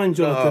the time,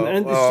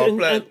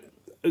 Jonathan.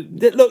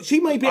 Look, she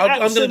may be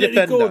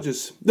absolutely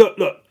gorgeous.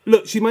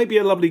 Look, she may be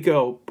a lovely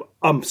girl. But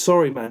I'm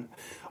sorry, man.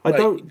 I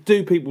don't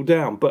do people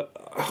down, but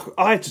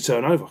I had to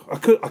turn over. I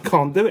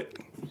can't do it.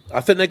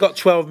 I think they got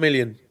 12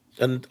 million,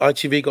 and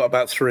ITV got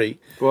about 3.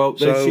 Well,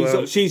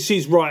 so,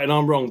 she's right and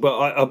I'm wrong, but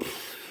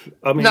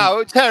I mean,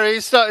 no, Terry,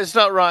 it's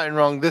not right and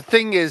wrong. The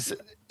thing is,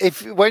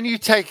 when you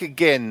take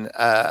again,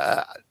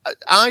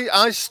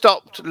 I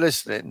stopped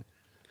listening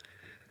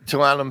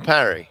to Alan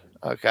Parry.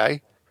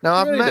 Okay. Now,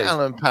 I've met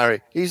Alan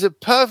Parry. He's a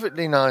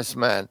perfectly nice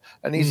man,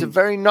 and he's a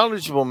very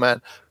knowledgeable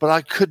man, but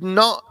I could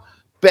not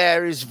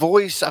bear his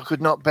voice. I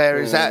could not bear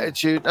his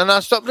attitude, and I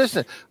stopped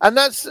listening. And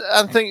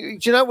I'm thinking,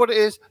 do you know what it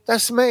is?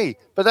 That's me.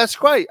 But that's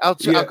great. I'll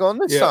go on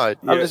this side.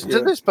 I'll listen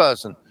to this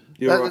person.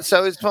 Right.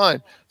 So it's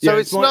fine. So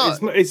it's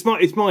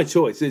my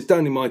choice. It's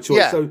only my choice.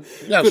 Yeah. So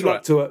good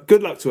luck to her.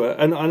 Good luck to her.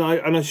 And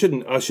I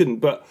shouldn't.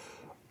 But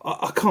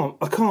I can't.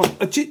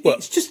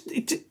 It's just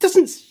it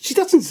doesn't. She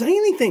doesn't say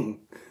anything.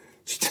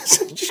 She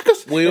doesn't. Just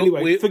goes,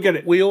 forget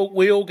it.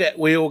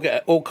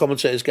 All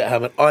commentators get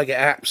hammered. I get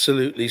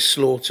absolutely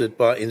slaughtered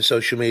in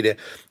social media.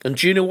 And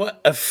do you know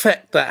what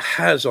effect that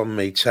has on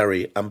me,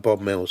 Terry and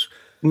Bob Mills?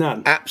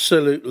 None.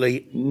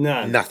 Absolutely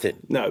none. Nothing.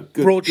 No.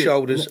 Broad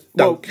shoulders,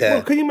 don't care.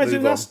 Well, can you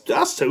imagine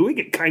us two? We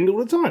get caned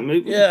all the time.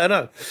 Yeah, I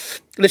know.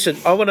 Listen,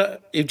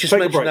 you just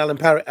mentioned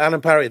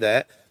Alan Parry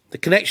there. The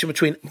connection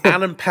between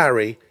Alan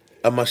Parry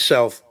and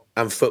myself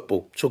and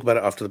football. Talk about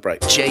it after the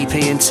break.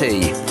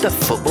 JP&T, the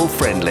football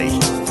friendly.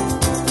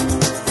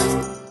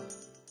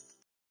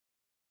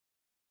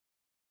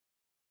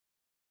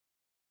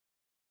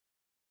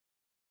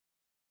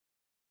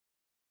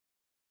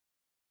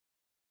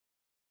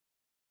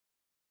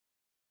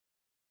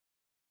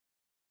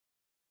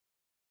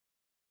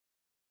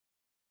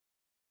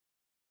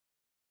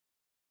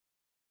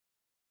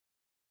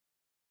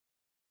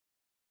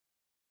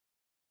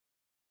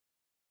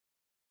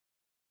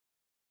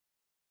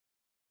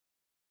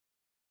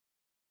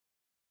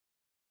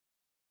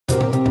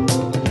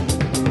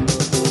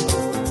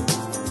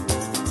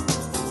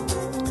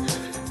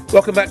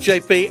 Welcome back,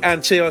 JP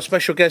and T. Our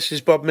special guest is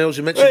Bob Mills.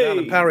 We mentioned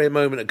Alan Parry a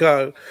moment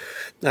ago.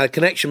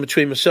 Connection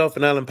between myself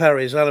and Alan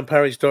Parry is Alan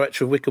Parry's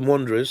director of Wycombe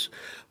Wanderers.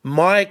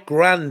 My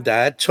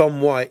granddad, Tom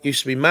White,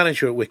 used to be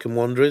manager at Wycombe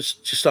Wanderers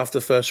just after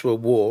the First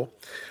World War.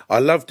 I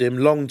loved him.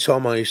 Long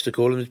Tom, I used to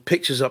call him. There's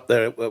pictures up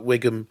there at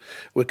Wycombe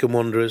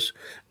Wanderers.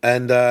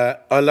 And I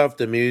loved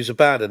him. He was a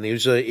bad one. He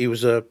was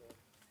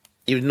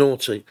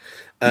naughty.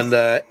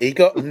 And he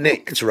got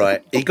nicked,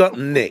 right? He got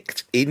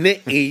nicked.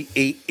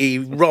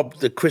 He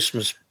robbed the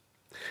Christmas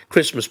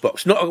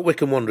box, not at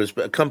Wycombe Wanderers,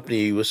 but a company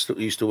he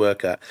used to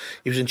work at.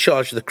 He was in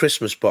charge of the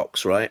Christmas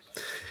box, right?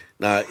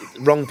 Now,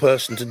 wrong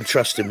person didn't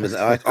trust him. If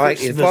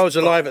I was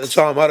alive at the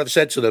time, I'd have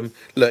said to them,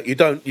 "Look,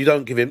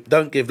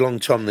 don't give Long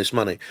Tom this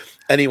money."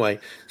 Anyway,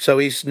 so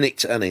he's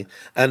nicked Annie,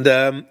 and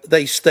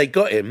they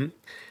got him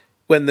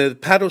when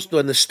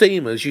the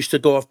steamers used to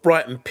go off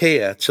Brighton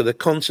Pier to the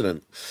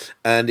continent,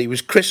 and it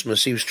was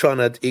Christmas. He was trying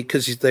to,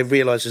 because they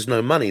realised there's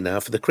no money now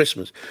for the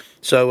Christmas,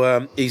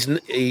 so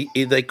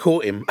they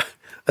caught him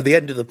at the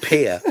end of the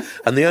pier,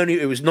 and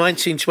it was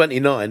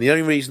 1929. The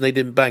only reason they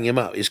didn't bang him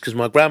up is because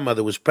my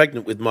grandmother was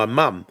pregnant with my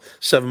mum,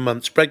 7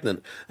 months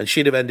pregnant, and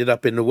she'd have ended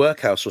up in the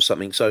workhouse or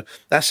something. So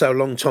that's how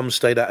long Tom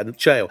stayed out in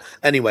jail.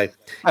 Anyway,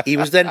 he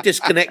was then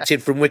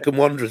disconnected from Wycombe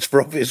Wanderers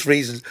for obvious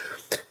reasons.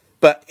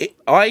 But he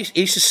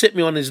used to sit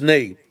me on his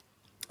knee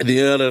in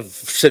the Earl of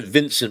St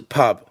Vincent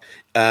pub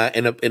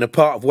in a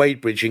part of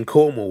Wadebridge in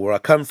Cornwall, where I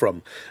come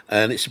from,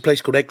 and it's a place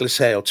called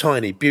Eglishale.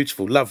 Tiny,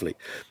 beautiful, lovely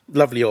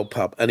old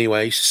pub.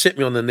 Anyway, he used to sit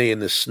me on the knee in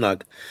the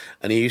snug,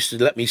 and he used to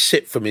let me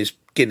sip from his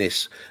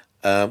Guinness,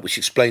 which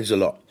explains a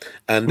lot.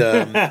 And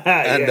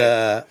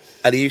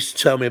and he used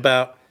to tell me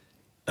about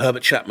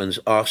Herbert Chapman's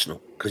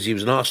Arsenal, because he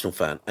was an Arsenal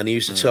fan, and he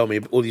used to tell me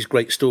all these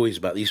great stories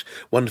about these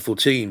wonderful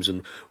teams,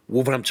 and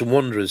Wolverhampton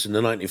Wanderers in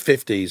the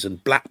 1950s,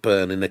 and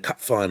Blackburn in the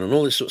cup final, and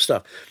all this sort of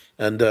stuff.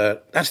 And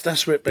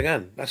that's where it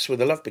began. That's where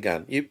the love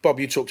began. Bob,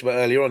 you talked about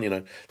earlier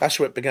on, that's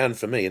where it began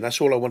for me, and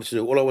that's all I wanted to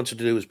do. All I wanted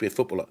to do was be a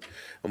footballer.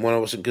 And when I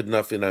wasn't good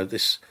enough,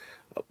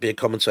 be a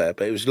commentator.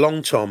 But it was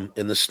Long Tom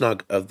in the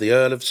snug of the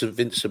Earl of St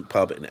Vincent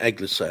pub in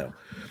Eglishale,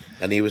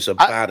 and he was a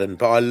bad one,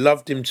 but I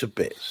loved him to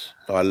bits.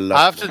 I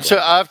often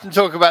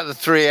talk about the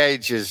three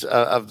ages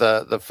of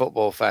the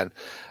football fan.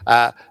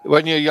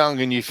 When you're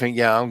young and you think,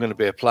 yeah, I'm going to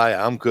be a player,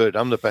 I'm good,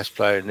 I'm the best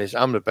player in this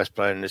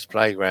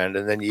playground,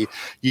 and then you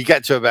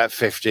get to about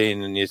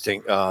 15 and you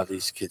think, oh,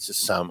 these kids are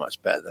so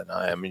much better than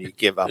I am, and you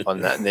give up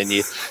on that, and then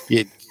you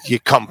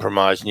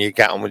compromise and you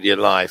get on with your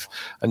life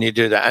and you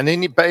do that,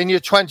 and but in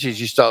your 20s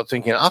you start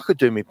thinking, I could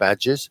do me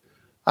badges.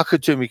 I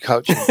could do me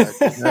coaching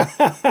badges.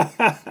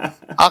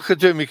 I could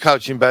do me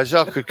coaching badges.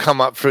 I could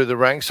come up through the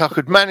ranks. I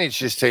could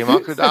manage this team.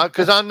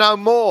 Because I know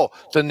more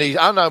than these.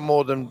 I know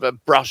more than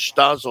Brush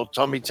does or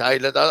Tommy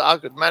Taylor does. I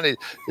could manage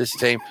this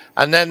team.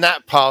 And then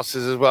that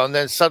passes as well. And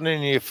then suddenly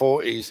in your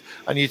 40s,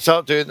 and you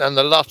start doing, and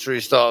the lottery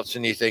starts,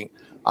 and you think,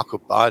 I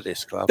could buy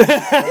this club. He's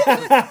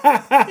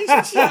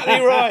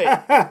exactly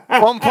right.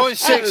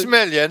 1.6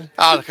 million.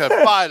 I could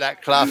buy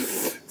that club.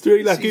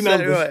 Three lucky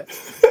numbers. Right.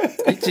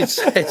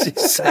 It's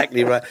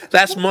exactly right.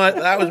 That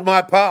was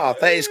my path.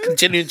 That is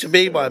continuing to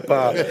be my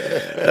path.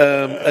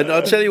 And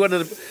I'll tell you, one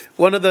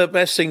of the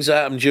best things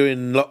that happened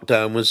during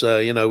lockdown was,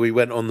 we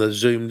went on the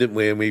Zoom, didn't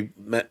we? And we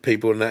met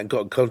people and that, and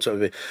got in contact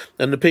with it.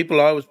 And the people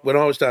when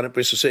I was down at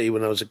Bristol City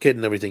when I was a kid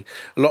and everything,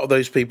 a lot of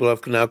those people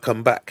have now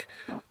come back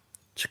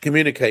to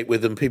communicate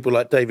with them. People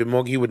like David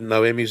Mogg, you wouldn't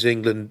know him. He was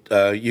England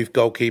youth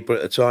goalkeeper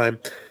at the time.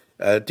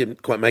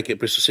 Didn't quite make it at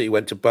Bristol City,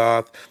 went to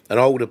Bath. And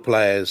older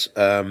players,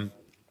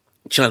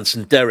 Chance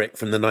and Derek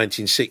from the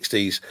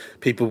 1960s.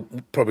 People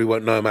probably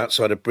won't know him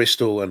outside of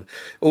Bristol, and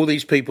all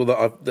these people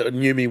that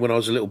knew me when I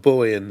was a little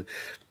boy. And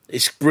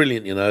it's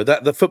brilliant,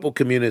 that the football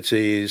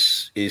community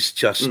is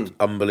just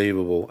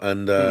unbelievable.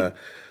 And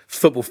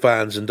football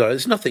fans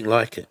there's nothing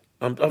like it.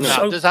 I'm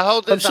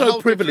so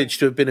privileged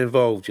to have been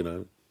involved,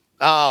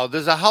 Oh,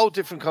 there's a whole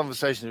different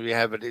conversation that we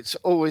have, but it's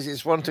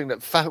one thing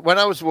that when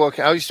I was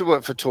working, I used to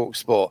work for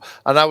TalkSport,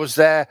 and I was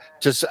there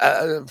just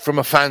from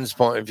a fan's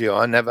point of view.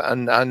 I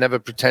never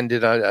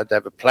pretended I'd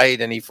ever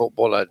played any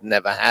football. I'd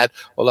never had,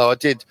 although I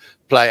did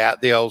play at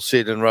the old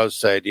Sealand Road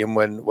Stadium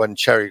when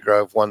Cherry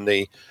Grove won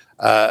the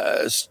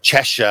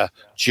Cheshire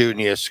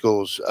Junior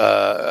Schools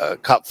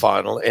Cup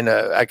final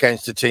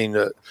against a team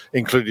that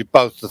included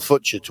both the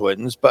Futcher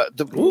twins, but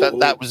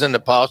that was in the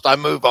past. I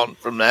move on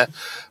from there,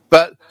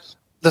 but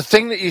the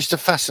thing that used to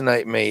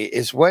fascinate me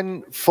is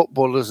when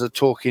footballers are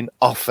talking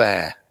off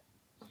air,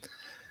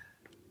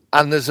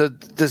 and there's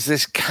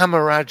this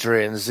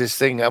camaraderie and there's this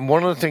thing. And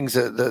one of the things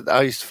that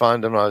I used to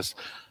find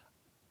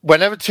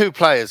whenever two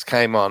players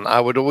came on, I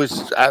would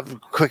always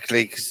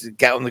quickly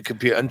get on the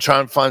computer and try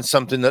and find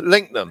something that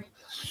linked them.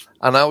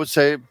 And I would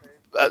say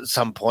at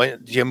some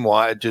point, Jim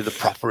White would do the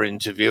proper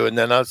interview, and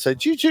then I'd say,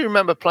 "Do you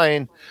remember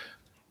playing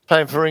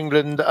for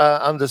England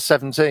under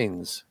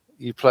 17s?"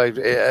 You played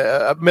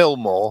at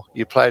Millmore.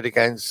 You played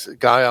against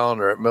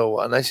Guyana at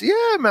Millmore. And they said, yeah,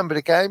 I remember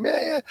the game.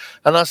 Yeah.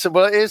 And I said,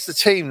 well, here's the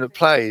team that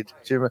played.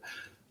 Do you remember?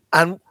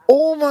 And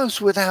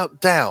almost without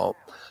doubt,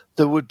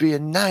 there would be a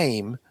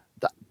name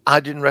that I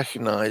didn't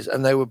recognise,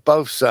 and they would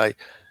both say,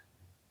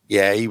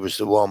 yeah, he was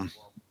the one.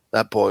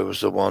 That boy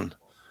was the one.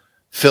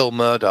 Phil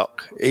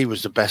Murdoch, he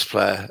was the best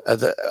player.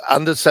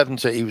 Under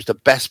 70, he was the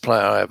best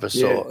player I ever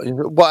saw. Yeah.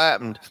 What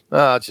happened?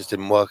 Oh, it just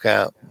didn't work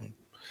out.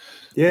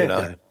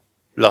 Yeah.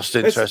 Lost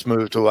interest,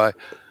 moved away.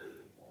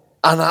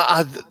 And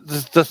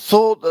the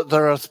thought that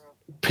there are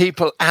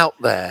people out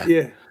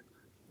there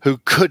who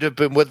could have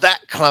been, were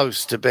that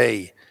close to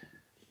be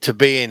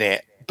in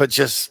it, but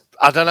just,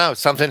 I don't know,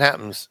 something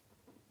happens.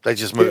 They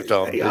just moved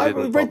on.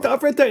 I've read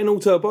that in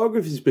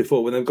autobiographies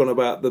before when they've gone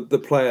about the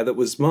player that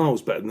was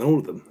miles better than all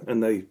of them,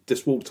 and they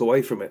just walked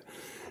away from it.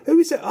 Who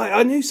is it?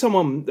 I knew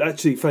someone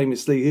actually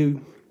famously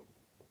who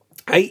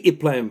hated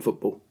playing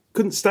football,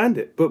 couldn't stand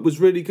it, but was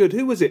really good.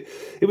 Who was it?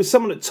 It was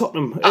someone at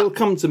Tottenham. It'll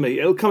come to me.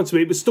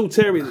 It was Stuart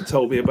Terry that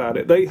told me about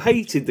it. They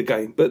hated the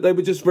game, but they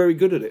were just very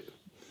good at it.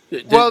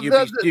 Well,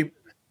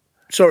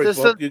 sorry,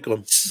 Bob, you go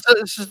on.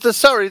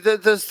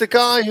 There's the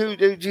guy who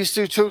used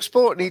to talk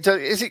sport, and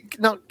is it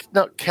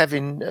not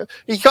Kevin?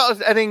 He got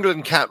an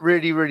England cap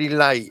really, really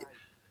late.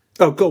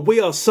 Oh, God, we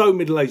are so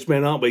middle-aged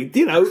men, aren't we?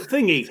 You know,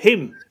 thingy,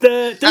 him,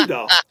 the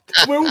doodah.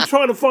 We're all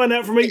trying to find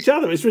out from each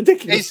other. It's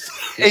ridiculous.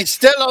 He's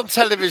still on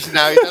television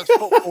now. He does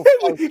football.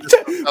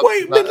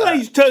 Wait,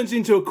 middle-aged turns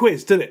into a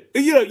quiz, doesn't it?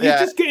 You know, you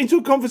just get into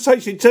a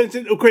conversation, it turns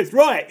into a quiz.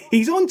 Right,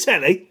 he's on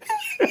telly.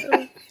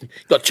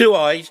 Got two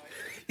eyes.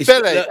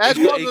 Billy,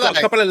 he's got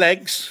a couple of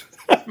legs.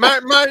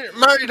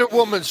 Married a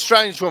woman,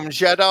 strange woman.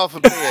 She had half a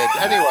beard.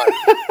 Anyway.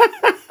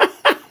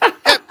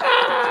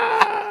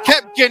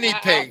 Kept guinea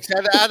pigs,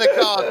 had a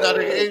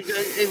garden,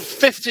 it was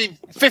 50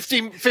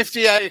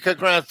 acre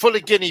ground full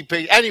of guinea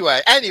pigs.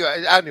 Anyway,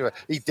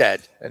 he's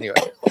dead. Anyway.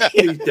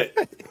 He's dead.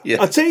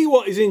 Yeah. I'll tell you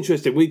what is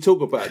interesting. We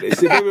talk about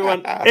this. If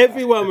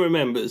everyone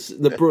remembers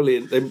the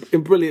brilliant In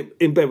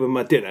Bed With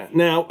My Dinner.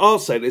 Now, I'll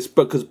say this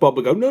because Bob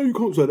will go, no, you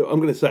can't say that. I'm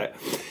going to say it.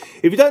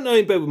 If you don't know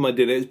In Bed With My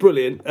Dinner, it's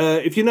brilliant.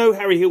 If you know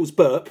Harry Hill's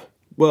burp,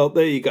 well,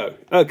 there you go.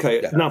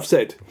 Okay, enough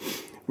said.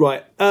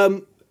 Right.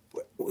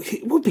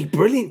 It would be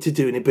brilliant to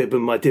do In Bed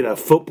With My Dinner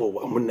football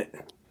one, wouldn't it?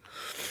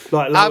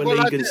 Like lower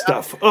league and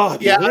stuff. It'd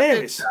be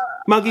hilarious.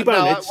 Muggy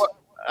Boneheads.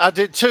 I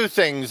did two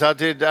things. I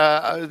did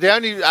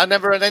I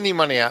never had any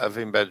money out of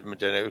In Bed With My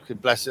Dinner.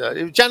 Bless her.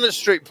 It was Janet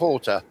Street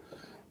Porter.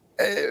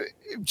 Do you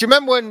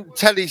remember when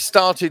telly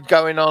started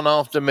going on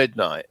after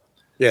midnight?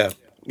 Yeah.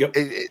 Yep.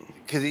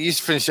 Because it used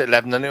to finish at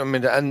 11, then it was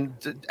midnight. And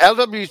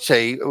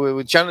LWT,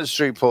 with Janet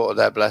Street Porter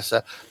there, bless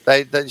her,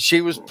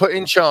 she was put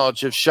in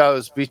charge of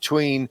shows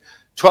between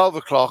 12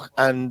 o'clock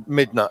and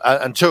midnight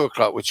and 2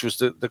 o'clock, which was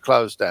the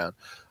close down.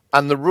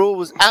 And the rule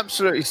was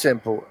absolutely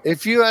simple.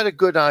 If you had a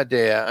good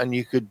idea and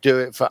you could do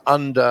it for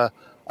under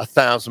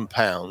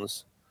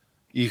 £1,000,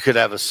 you could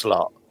have a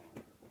slot.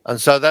 And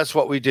so that's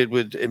what we did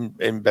with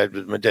In Bed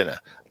With My Dinner.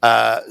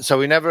 So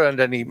we never earned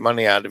any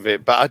money out of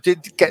it, but I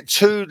did get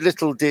two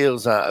little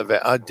deals out of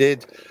it. I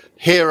did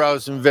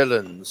Heroes and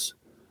Villains,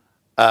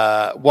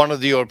 one of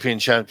the European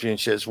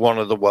Championships, one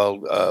of the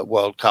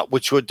World Cup,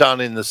 which were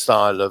done in the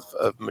style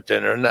of My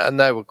Dinner, and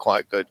they were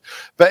quite good.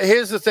 But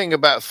here's the thing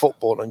about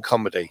football and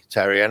comedy,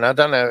 Terry, and I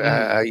don't know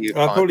how you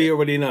I probably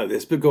already know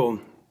this, but go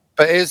on.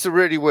 But here's the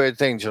really weird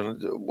thing,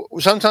 John.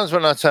 Sometimes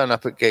when I turn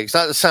up at gigs,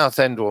 like the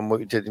Southend one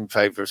we did in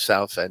favour of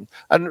Southend,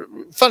 and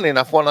funnily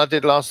enough, one I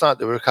did last night,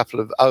 there were a couple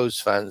of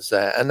O's fans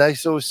there, and they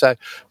always say,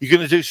 you're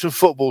going to do some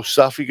football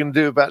stuff, you're going to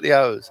do about the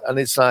O's. And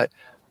it's like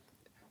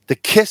the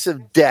kiss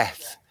of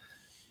death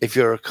if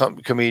you're a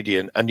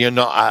comedian and you're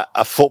not at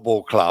a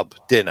football club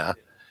dinner,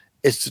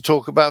 is to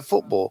talk about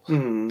football.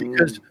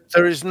 Because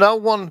there is no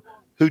one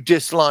who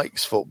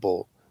dislikes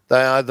football.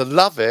 They either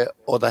love it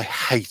or they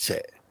hate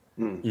it.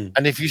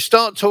 And if you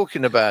start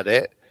talking about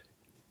it,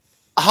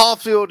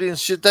 half the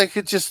audience,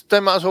 they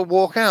might as well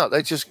walk out.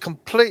 They just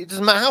completely,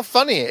 doesn't matter how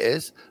funny it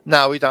is.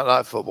 No, we don't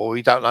like football.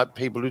 We don't like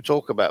people who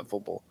talk about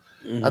football.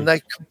 And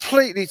they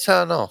completely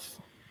turn off.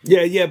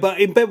 Yeah, but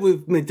In Bed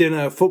With My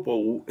Dinner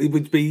football, it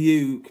would be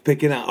you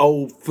picking out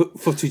old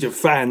footage of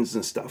fans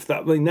and stuff.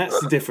 That's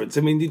the difference.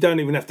 I mean, you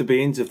don't even have to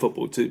be into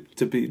football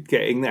to be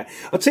getting that.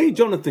 I'll tell you,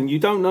 Jonathan, you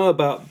don't know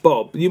about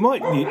Bob. You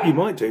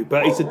might do,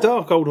 but he's a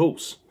dark old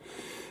horse.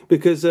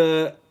 Because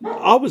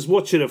I was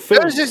watching a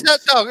film. Who's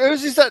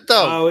that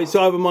dog? Oh, it's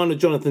either mine or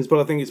Jonathan's,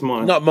 but I think it's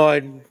mine. Not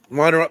mine.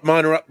 Mine are up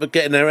for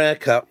getting their hair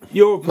cut.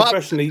 You're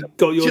professionally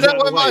got yours. Do you know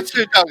what my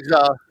two dogs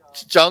are,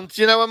 John?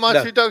 Do you know what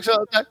my two dogs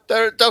are?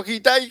 They're at doggy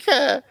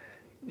daycare.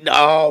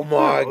 Oh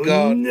my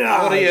God! No.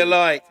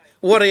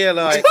 What are you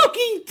like?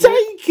 Doggy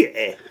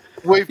daycare.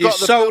 You've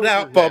sold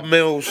out, Bob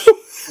Mills.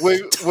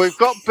 We've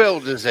got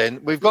builders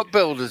in.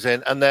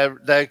 And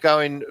they're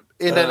going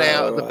in and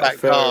out of the back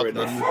garden.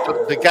 And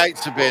the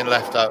gates are being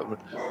left open.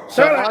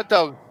 So my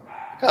dog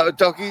got a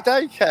doggy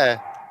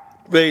daycare.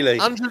 Really?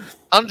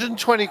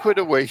 120 quid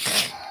a week.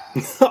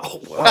 Oh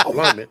wow!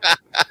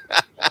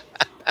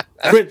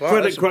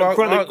 Credit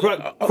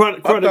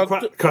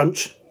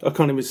crunch. I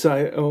can't even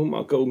say it. Oh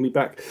my God, me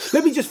back.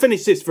 Let me just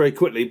finish this very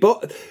quickly.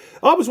 But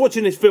I was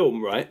watching this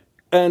film, right?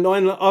 And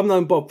I've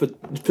known Bob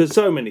for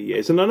so many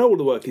years, and I know all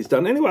the work he's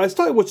done. Anyway, I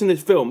started watching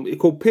this film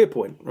called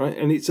Pierpoint, right?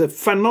 And it's a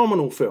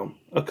phenomenal film.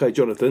 Okay,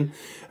 Jonathan.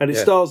 And it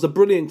stars the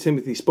brilliant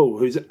Timothy Spall,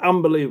 who's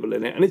unbelievable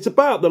in it. And it's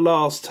about the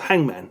last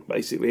hangman,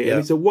 basically. Yeah. And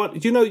it's a one.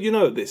 Do you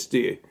know this? Do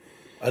you?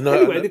 I know.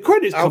 Anyway, the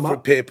credits come Alfred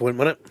up. Pierpoint,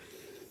 wasn't it?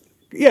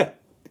 Yeah,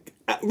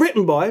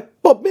 written by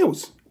Bob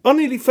Mills. I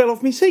nearly fell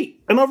off my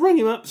seat, and I rang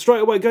him up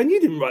straight away, going,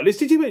 "You didn't write this,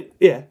 did you?" He went,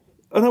 "Yeah."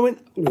 And I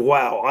went,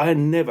 "Wow, I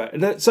never."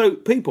 So,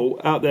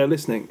 people out there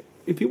listening,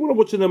 if you want to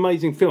watch an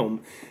amazing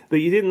film that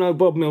you didn't know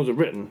Bob Mills had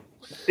written,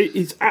 it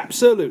is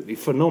absolutely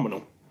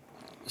phenomenal.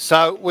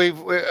 So we've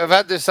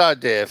had this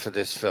idea for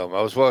this film.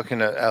 I was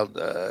working at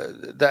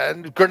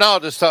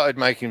Granada started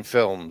making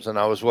films, and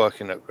I was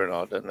working at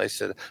Granada, and they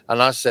said,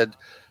 and I said,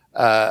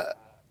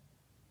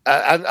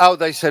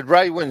 they said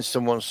Ray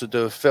Winston wants to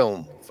do a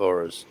film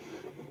for us.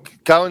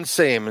 Go and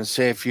see him and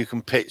see if you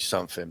can pitch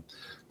something.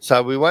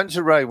 So we went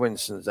to Ray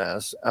Winston's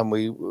house, and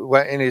we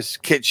went in his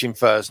kitchen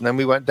first, and then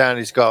we went down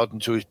his garden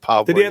to his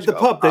pub. Did he have the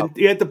pub then?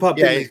 He had the pub,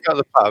 yeah, he's got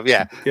the pub,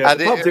 yeah.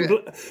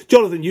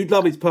 Jonathan, you'd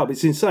love his pub.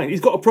 It's insane.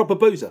 He's got a proper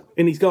boozer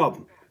in his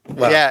garden.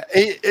 Wow. Yeah,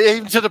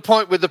 even to the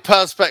point with the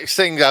Perspex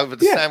thing over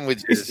the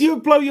sandwiches. You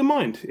blow your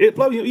mind.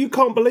 You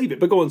can't believe it.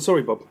 But go on,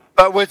 sorry, Bob.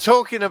 But we're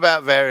talking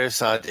about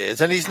various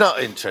ideas, and he's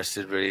not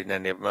interested really in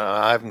any of them.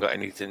 I haven't got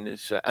anything to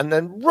say. And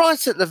then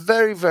right at the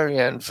very, very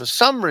end, for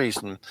some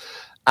reason,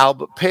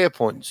 Albert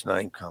Pierpoint's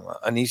name came up,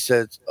 and he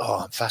said, "Oh,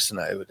 I'm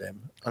fascinated with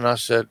him." And I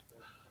said,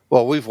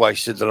 "Well, we've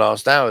wasted the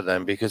last hour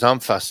then, because I'm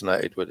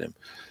fascinated with him."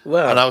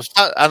 Well, and I'll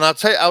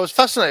tell you, I was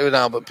fascinated with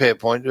Albert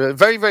Pierpoint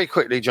very, very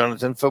quickly,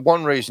 Jonathan, for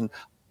one reason.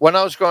 When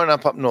I was growing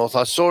up north,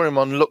 I saw him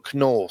on Look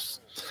North.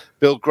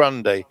 Bill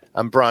Grundy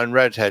and Brian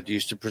Redhead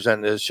used to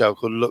present a show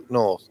called Look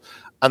North.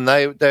 And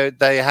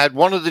they had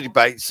one of the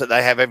debates that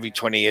they have every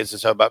 20 years or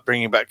so about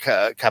bringing back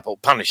capital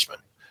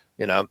punishment.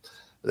 You know,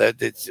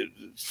 it's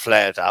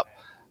flared up.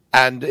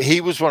 And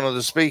he was one of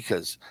the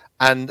speakers.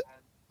 And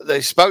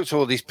they spoke to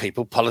all these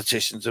people,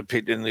 politicians and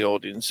people in the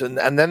audience.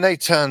 And then they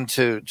turned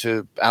to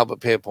Albert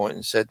Pierpoint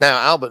and said, "Now,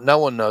 Albert, no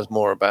one knows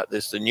more about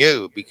this than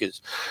you,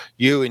 because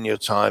you in your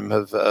time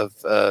have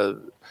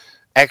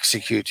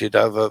executed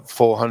over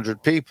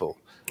 400 people."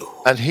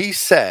 And he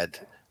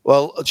said,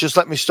 "Well, just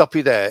let me stop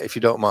you there, if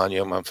you don't mind,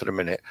 young man, for a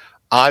minute.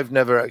 I've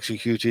never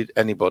executed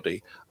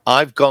anybody.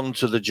 I've gone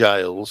to the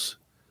jails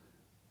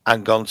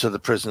and gone to the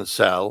prison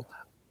cell,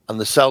 and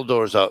the cell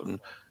door is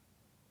open,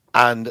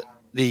 and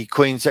the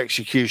Queen's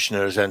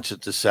executioner has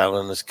entered the cell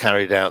and has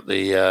carried out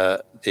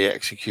the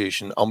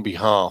execution on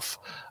behalf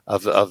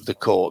of the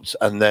courts.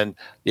 And then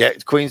the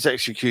Queen's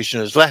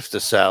executioner has left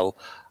the cell,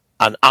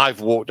 and I've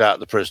walked out of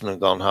the prison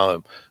and gone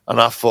home." And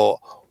I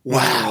thought,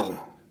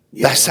 wow,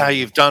 that's how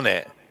you've done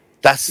it.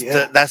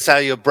 That's how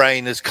your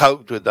brain has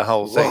coped with the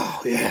whole thing.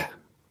 Wow, yeah.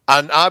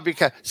 And I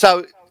became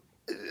so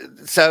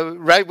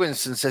Ray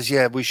Winston says,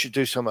 "Yeah, we should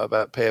do something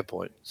about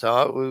Pierpoint."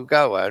 So we'll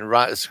go away and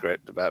write a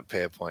script about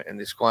Pierpoint,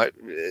 and it's quite,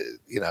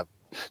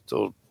 it's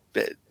all a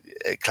bit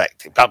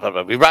eclectic. Blah blah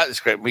blah. We write the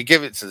script, we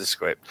give it to the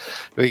script.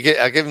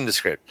 I give him the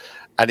script,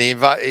 and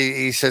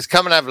he says,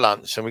 "Come and have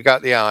lunch." And we go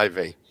to the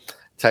Ivy,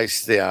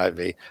 tastes the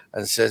Ivy,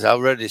 and says, "I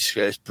read this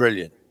script. It's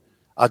brilliant.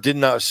 I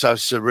didn't know it's so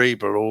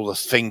cerebral. All the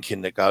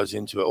thinking that goes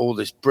into it. All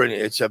this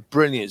brilliant. It's a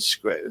brilliant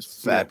script.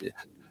 It's fabulous.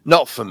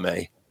 Not for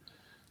me."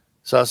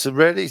 So I said,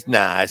 "Really?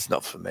 Nah, it's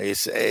not for me.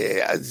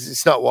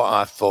 It's not what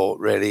I thought,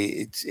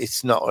 really.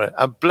 It's not."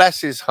 And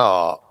bless his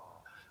heart,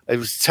 it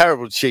was a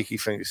terrible, cheeky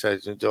thing to say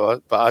to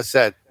him, but I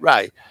said,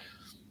 "Ray,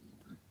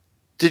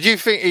 did you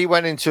think he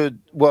went into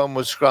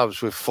Wormwood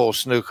Scrubs with 4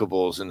 snooker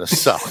balls in a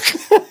sock?"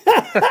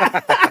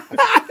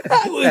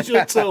 That was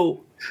your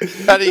tool.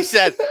 And he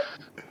said,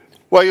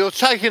 "Well, you're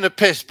taking a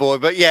piss, boy,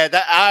 but yeah,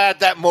 I had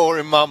that more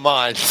in my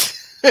mind."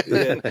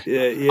 Yeah.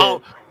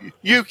 Oh,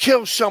 you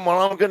kill someone,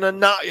 I'm going to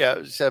nut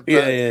you. So,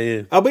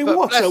 yeah. I mean,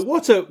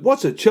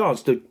 what a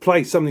chance to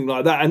play something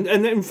like that. And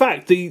in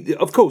fact,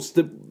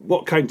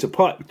 what came to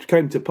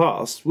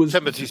pass was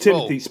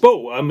Timothy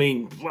Spall. I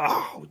mean,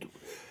 wow.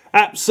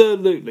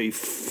 Absolutely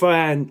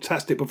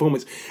fantastic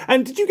performance.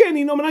 And did you get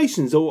any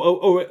nominations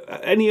or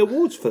any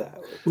awards for that?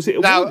 Was it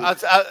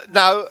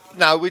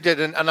No, we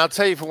didn't. And I'll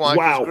tell you for why.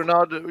 Wow.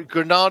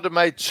 Granada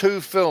made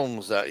 2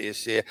 films that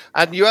year.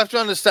 And you have to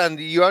understand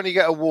that you only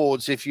get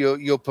awards if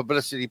your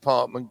publicity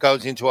department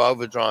goes into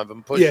overdrive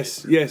and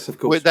pushes. Yes, of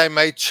course. They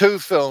made 2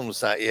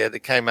 films that year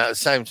that came out at the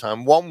same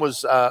time. One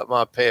was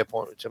my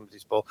Pierpoint with Timothy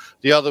Spall.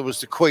 The other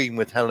was The Queen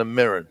with Helen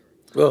Mirren.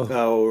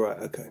 Oh, right,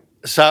 okay.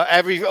 So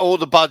all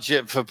the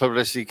budget for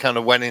publicity kind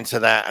of went into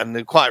that,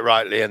 and quite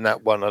rightly, and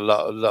that won a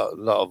lot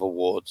of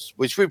awards,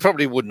 which we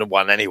probably wouldn't have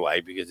won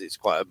anyway because it's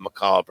quite a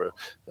macabre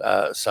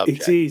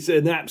subject. It is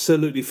an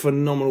absolutely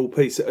phenomenal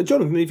piece,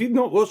 Jonathan. If you've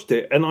not watched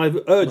it, and I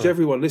urge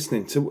everyone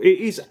listening to, it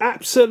is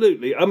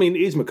absolutely. I mean,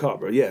 it is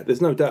macabre, yeah. There's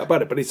no doubt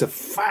about it, but it's a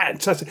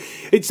fantastic.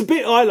 It's a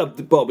bit I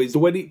love, Bob, is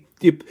when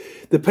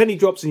the penny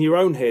drops in your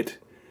own head.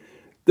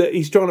 that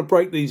he's trying to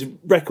break these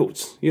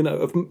records, you know,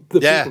 of the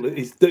people that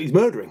he's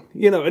murdering,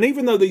 you know. And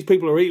even though these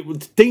people are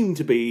deemed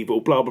to be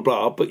evil, blah blah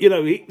blah, but you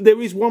know,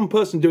 there is one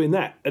person doing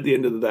that at the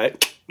end of the day.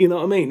 You know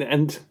what I mean?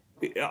 And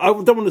I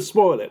don't want to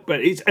spoil it,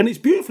 but it's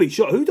beautifully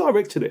shot. Who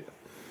directed it?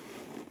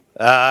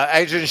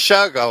 Adrian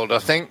Shergold, I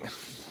think.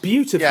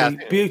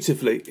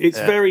 Beautifully. It's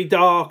very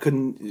dark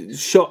and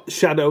shot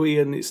shadowy,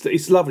 and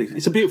it's lovely.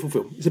 It's a beautiful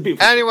film.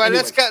 Anyway,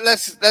 let's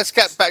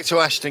get back to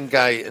Ashton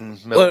Gate and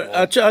Millwall. Well,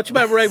 I'll tell you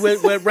about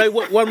Ray.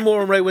 One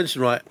more on Ray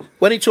Winstone, right?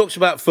 When he talks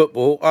about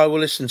football, I will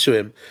listen to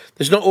him.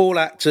 There's not all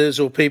actors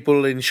or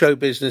people in show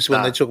business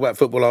when they talk about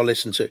football I'll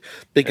listen to,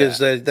 because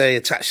they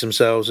attach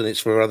themselves and it's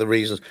for other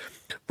reasons.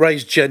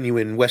 Ray's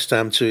genuine West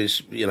Ham to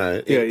his, you know,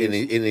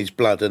 in his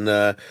blood, and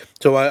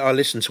so I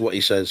listen to what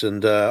he says,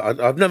 and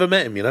I've never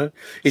met him, you know.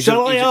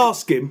 Shall I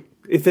ask him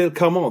if he'll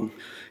come on?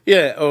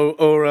 Yeah,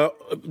 or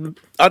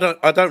I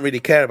don't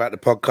really care about the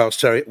podcast,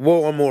 Terry.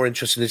 What I'm more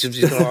interested in is if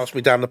he's going to ask me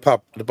down the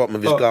pub at the bottom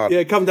of his garden.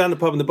 Yeah, come down the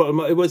pub in the bottom.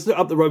 It was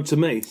up the road to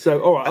me. So,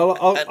 all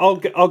right,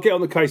 I'll get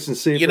on the case and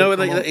see. You know, when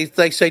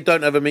they say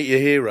don't ever meet your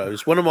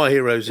heroes. One of my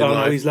heroes in life.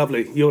 Oh, no, he's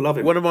lovely. You'll love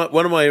him. One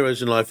of my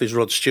heroes in life is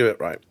Rod Stewart,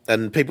 right?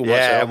 And people might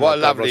say, what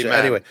a lovely man.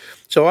 Anyway,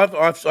 so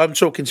I'm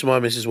talking to my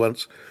missus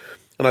once,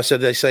 and I said,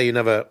 they say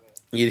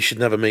you should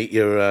never meet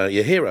your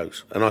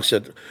heroes. And I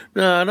said,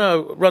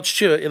 no, Rod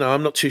Stewart, you know,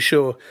 I'm not too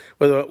sure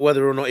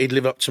whether or not he'd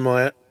live up to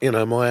my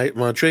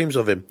dreams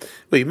of him.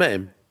 Well, you met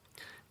him?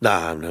 No,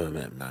 I've never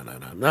met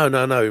him.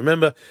 No.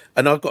 Remember?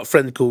 And I've got a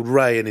friend called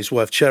Ray and his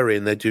wife Cherry,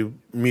 and they do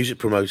music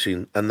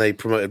promoting, and they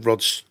promoted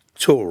Rod's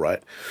tour,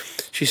 right?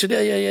 She said,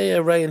 yeah.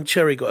 Ray and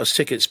Cherry got us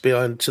tickets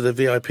behind to the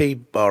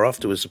VIP bar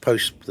afterwards.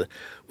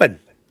 When?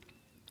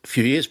 A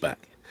few years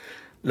back.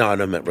 No, I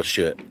never met Rod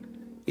Stewart.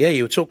 Yeah,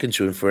 you were talking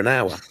to him for an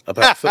hour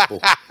about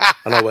football.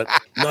 And I went,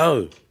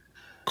 no.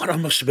 God, I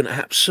must have been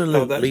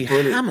absolutely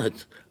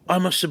hammered. I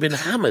must have been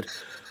hammered.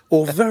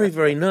 Or very,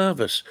 very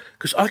nervous,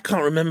 because I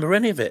can't remember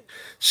any of it.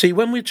 See,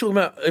 when we were talking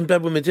about In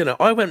Bed With Me Dinner,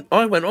 I went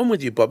on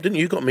with you, Bob, didn't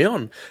you? You got me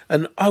on.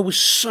 And I was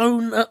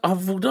so... I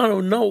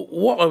don't know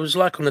what I was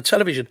like on the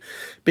television,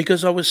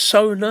 because I was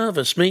so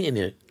nervous meeting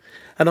you.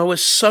 And I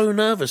was so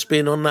nervous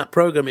being on that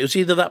programme. It was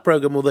either that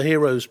programme or the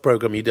Heroes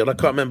programme you did. I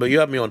can't remember. You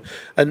had me on.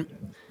 And...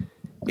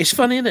 it's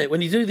funny, isn't it,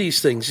 when you do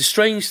these things, it's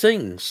strange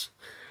things.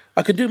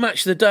 I could do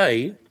Match of the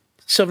Day,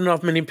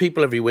 7.5 million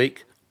people every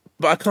week,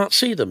 but I can't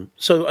see them,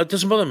 so it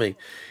doesn't bother me.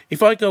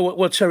 If I go,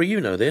 well, Terry,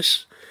 you know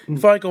this,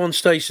 if I go on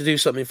stage to do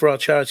something for our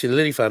charity, the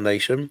Lily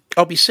Foundation,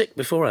 I'll be sick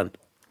beforehand.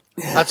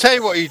 I'll tell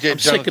you what you did,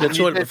 Jonathan. Sick in the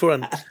toilet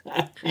beforehand.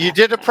 You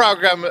did a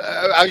programme,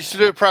 I used to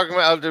do a programme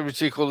at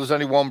LWT called There's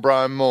Only One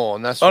Brian Moore,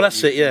 and that's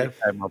it, yeah.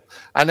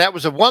 And that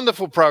was a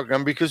wonderful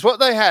programme, because what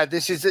they had,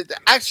 this is the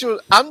actual,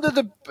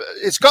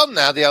 it's gone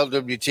now, the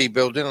LWT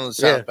building on the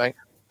South Bank,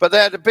 but they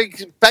had a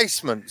big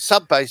basement,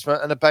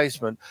 sub-basement and a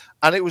basement,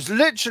 and it was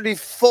literally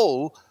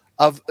full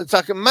of, it's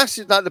like a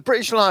massive, like the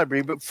British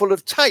Library, but full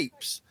of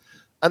tapes.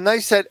 And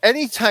they said,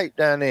 any tape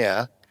down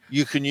here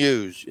you can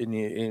use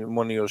in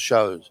one of your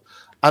shows.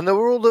 And there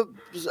were all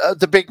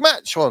the big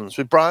match ones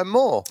with Brian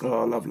Moore.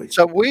 Oh, lovely.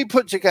 So we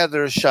put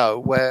together a show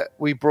where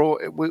we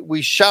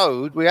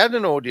had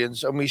an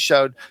audience, and we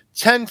showed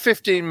 10,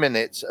 15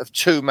 minutes of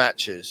two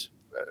matches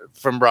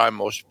from Brian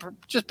Moore.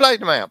 Just played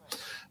them out.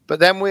 But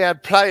then we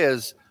had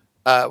players,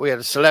 we had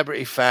a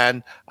celebrity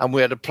fan, and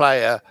we had a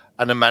player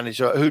and a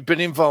manager who'd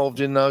been involved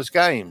in those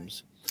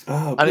games.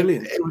 Oh,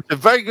 brilliant. And it was a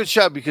very good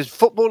show, because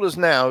footballers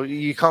now,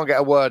 you can't get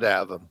a word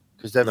out of them,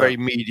 because they're very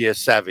media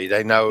savvy.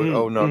 They know,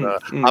 I'm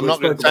not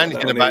going to say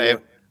anything about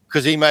him,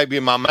 because he may be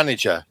my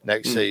manager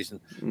next season.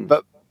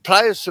 But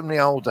players from the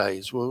old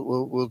days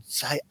will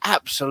say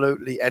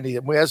absolutely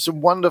anything. We had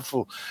some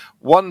wonderful,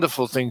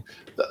 wonderful things.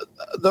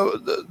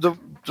 The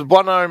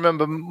one I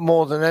remember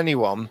more than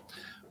anyone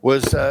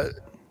was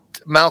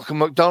Malcolm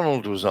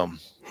McDonald was on.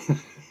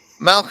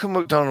 Malcolm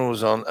McDonald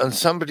was on, and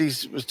somebody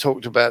was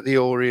talked about the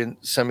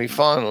Orient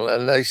semi-final,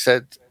 and they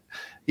said,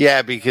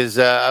 yeah, because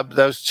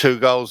those 2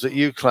 goals that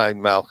you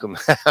claimed, Malcolm,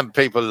 and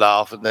people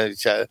laugh and then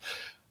each other.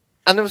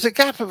 And there was a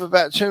gap of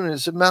about 2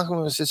 minutes, and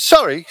Malcolm said,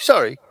 sorry,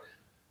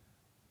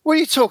 what are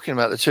you talking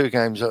about,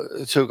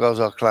 the 2 goals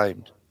I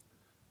claimed?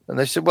 And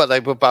they said, well, they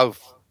were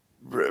both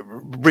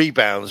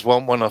rebounds,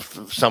 one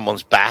off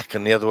someone's back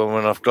and the other one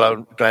went off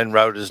Glenn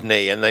Roeder's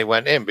knee, and they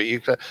went in.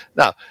 But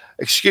no,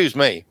 excuse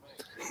me.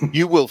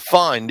 You will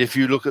find, if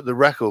you look at the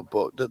record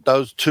book, that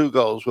those 2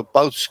 goals were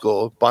both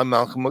scored by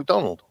Malcolm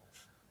McDonald.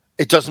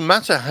 It doesn't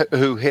matter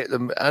who hit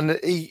them. And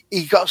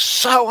he got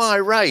so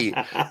irate.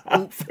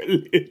 And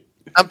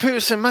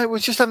people said, mate, we're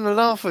just having a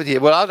laugh with you.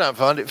 Well, I don't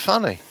find it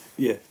funny.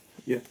 Yeah.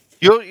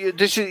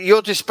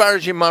 You're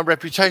disparaging my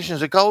reputation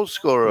as a goal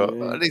scorer.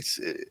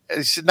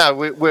 Yeah.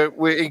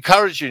 We're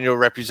encouraging your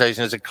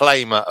reputation as a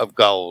claimer of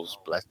goals.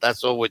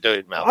 That's all we're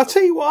doing, Malcolm. I'll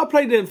tell you what, I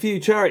played in a few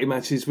charity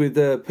matches with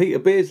Peter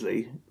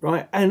Beardsley,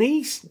 right? And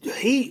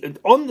he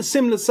on the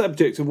similar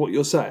subject of what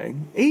you're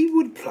saying, he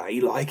would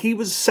play like he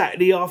was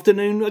Saturday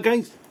afternoon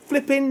against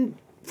flipping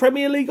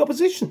Premier League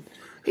opposition.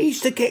 He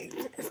used to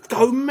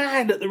go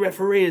mad at the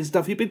referee and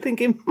stuff. You'd be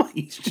thinking, mate,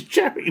 it's just a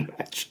charity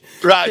match.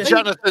 Right,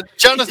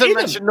 Jonathan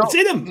mentioned... It's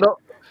in him.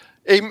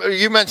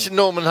 You mentioned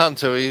Norman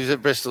Hunter, he was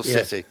at Bristol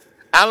City.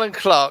 Alan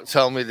Clark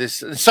told me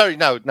this. Sorry,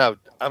 no.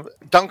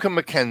 Duncan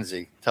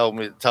McKenzie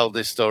told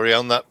this story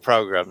on that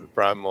programme with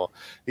Brian Moore.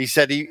 He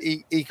said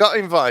he got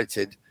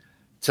invited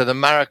to the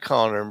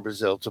Maracana in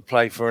Brazil to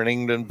play for an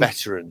England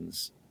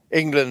veterans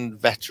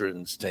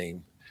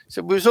team.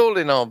 So we was all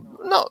in our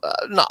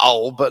not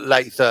old, but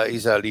late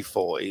 30s, early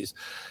 40s.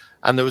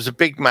 And there was a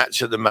big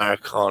match at the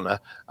Maracana,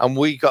 and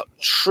we got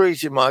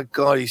treated. My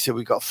God, he said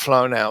we got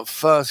flown out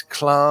first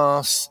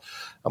class.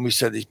 And we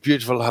said these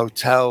beautiful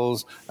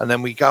hotels, and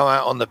then we go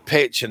out on the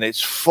pitch and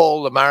it's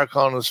full. The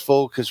Maracana's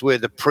full because we're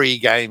the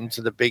pre-game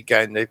to the big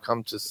game they've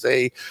come to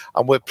see.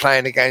 And we're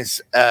playing against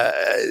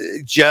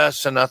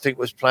Gerson, I think,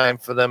 was playing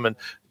for them. And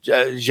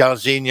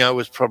Jairzinho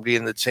was probably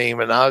in the team,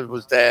 and I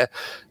was there.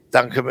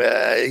 Duncan,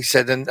 he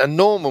said, and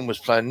Norman was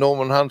playing.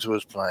 Norman Hunter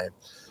was playing.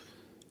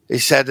 He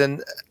said,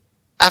 and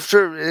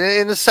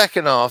in the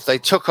second half, they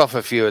took off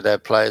a few of their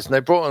players and they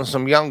brought on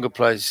some younger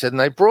players. He said, and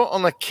they brought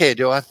on a kid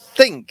who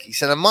he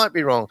said, I might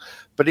be wrong,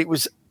 but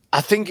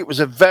I think it was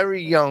a very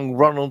young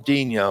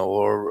Ronaldinho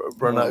or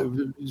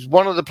Ronaldo. It was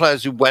one of the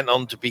players who went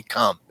on to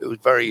become. It was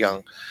very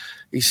young.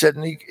 He said,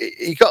 and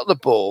he got the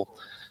ball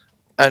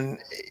and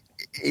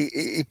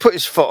he put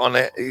his foot on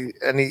it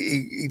and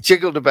he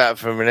jiggled about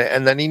for a minute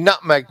and then he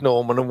nutmegged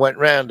Norman and went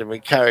round him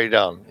and carried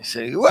on. He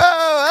said, whoa,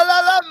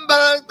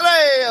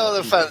 all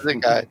the fans are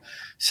going.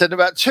 Said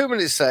about 2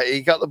 minutes later, he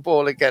got the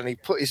ball again. He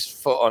put his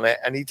foot on it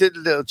and he did a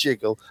little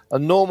jiggle.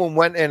 And Norman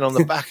went in on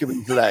the back of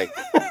his leg.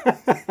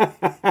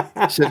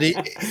 So the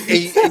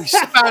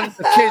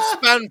kid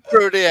span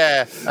through the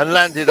air and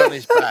landed on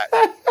his back.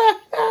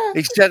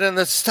 He said, and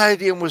the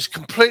stadium was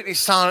completely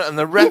silent, and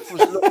the ref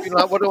was looking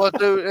like, "What do I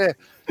do here?"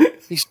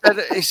 He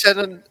said,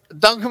 and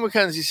Duncan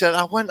McKenzie said,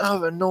 I went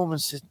over and Norman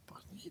said,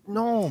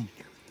 "Norm,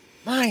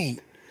 mate.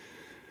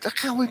 Look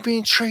how we're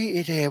being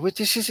treated here.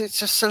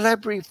 It's a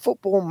celebrity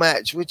football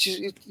match, which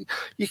is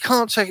you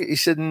can't take it." He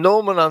said,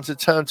 Norman Hunter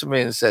turned to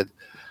me and said,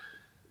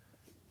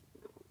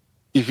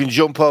 "You can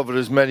jump over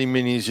as many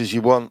minis as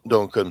you want,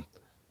 Duncan,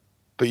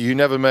 but you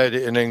never made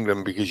it in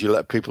England because you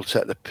let people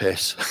take the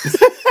piss."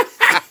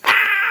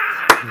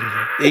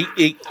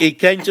 He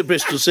came to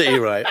Bristol City,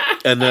 right?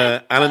 And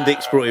Alan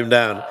Dix brought him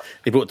down.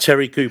 He brought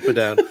Terry Cooper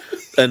down.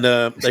 And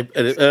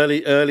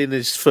early in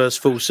his first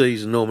full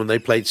season, Norman, they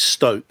played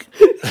Stoke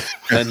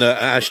and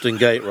at Ashton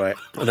Gate, right?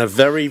 And a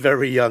very,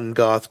 very young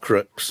Garth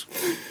Crooks.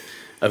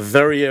 A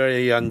very,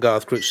 very young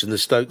Garth Crooks in the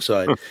Stoke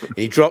side.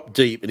 He dropped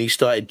deep and he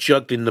started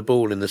juggling the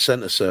ball in the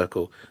centre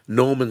circle.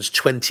 Norman's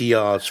 20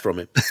 yards from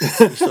him.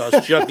 He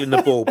starts juggling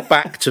the ball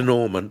back to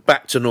Norman,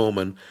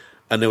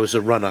 and there was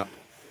a run-up.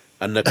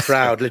 And the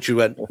crowd literally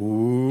went,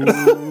 ooh,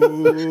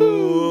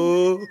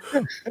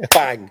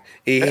 bang.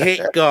 He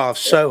hit Garth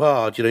so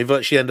hard, he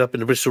virtually ended up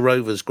in the Bristol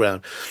Rovers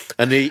ground.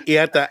 And he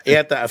had that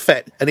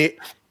effect. And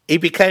he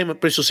became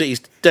Bristol City's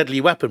deadly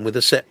weapon with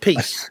a set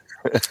piece.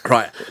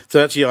 Right,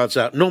 30 yards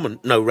out. Norman,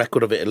 no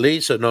record of it at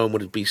Leeds, so no one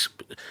would be.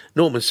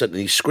 Norman sent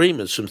these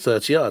screamers from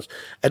 30 yards.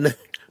 And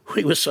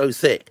we were so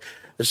thick,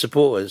 the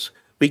supporters.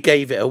 We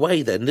gave it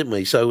away then, didn't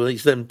we? So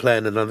he's then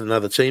playing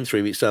another team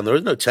 3 weeks down. There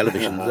was no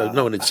television.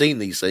 No one had seen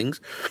these things.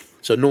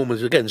 So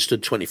Norman's, again,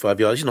 stood 25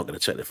 yards. He's not going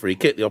to take the free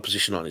kick. The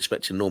opposition aren't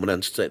expecting Norman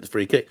Hunter to take the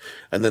free kick.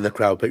 And then the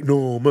crowd picked,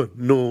 Norman.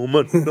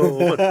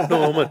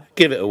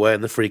 Give it away.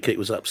 And the free kick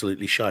was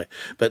absolutely shy.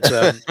 But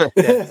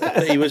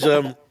he was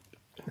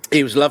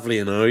lovely,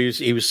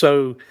 He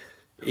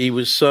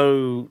was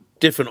so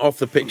different off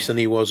the pitch than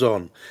he was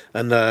on,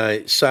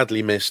 and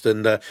sadly missed.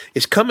 And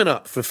it's coming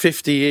up for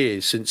 50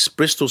 years since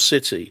Bristol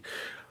City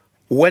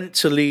went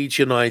to Leeds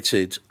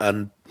United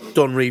and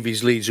Don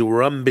Reevy's Leeds, who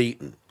were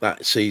unbeaten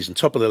that season,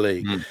 top of the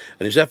league. And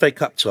it was FA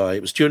Cup tie.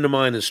 It was during the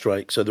miners'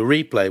 strike. So the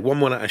replay,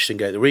 1-1 at Ashton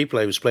Gate, the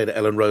replay was played at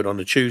Ellen Road on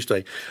a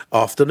Tuesday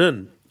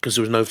afternoon because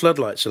there was no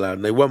floodlights allowed,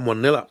 and they won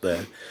 1-0 up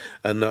there.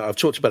 And I've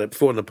talked about it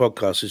before on the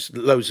podcast. There's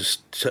loads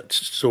of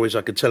stories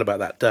I could tell about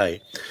that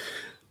day.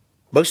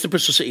 Most of the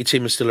Bristol City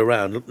team are still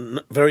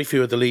around. Very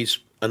few of the Leeds.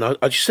 And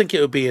I just think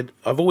it would be...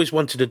 I've always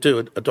wanted to do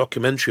a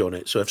documentary on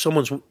it. So if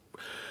someone's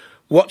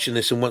watching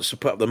this and wants to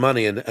put up the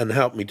money and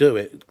help me do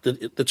it,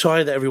 the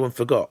tie that everyone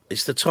forgot.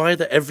 It's the tie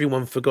that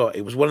everyone forgot.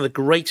 It was one of the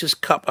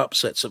greatest cup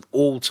upsets of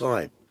all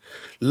time.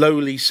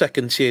 Lowly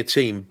second-tier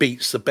team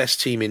beats the best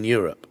team in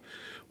Europe.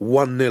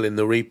 1-0 in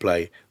the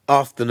replay.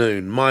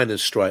 Afternoon,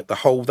 miners' strike. That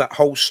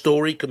whole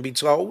story can be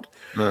told.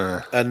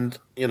 And,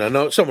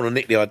 someone will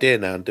nick the idea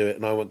now and do it,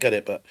 and I won't get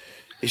it, but...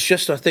 It's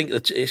just, I think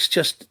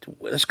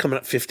that's coming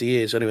up 50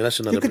 years anyway. That's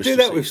another. You could do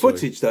that with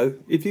footage, though.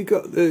 If you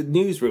got the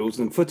newsreels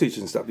and footage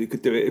and stuff, you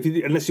could do it.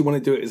 Unless you want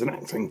to do it as an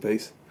acting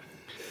piece.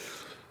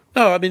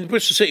 No, I mean the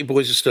Bristol City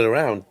boys are still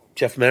around.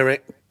 Jeff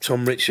Merrick,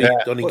 Tom Ritchie,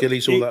 Donny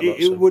Gillies, all that.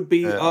 It would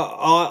be.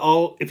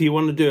 I'll if you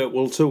want to do it,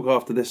 we'll talk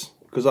after this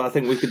because I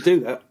think we could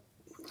do that.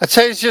 I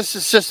tell you,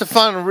 it's just a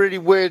fun, really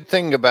weird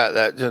thing about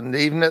that. And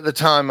even at the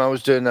time I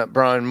was doing that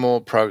Brian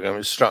Moore program,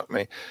 it struck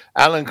me.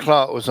 Alan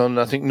Clark was on.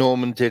 I think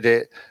Norman did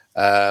it.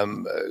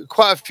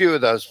 Quite a few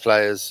of those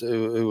players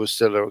who were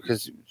still around,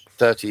 because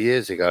 30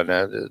 years ago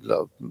now, a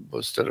lot of them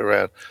were still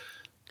around.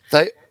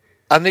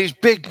 And these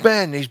big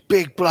men, these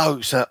big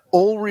blokes, are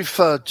all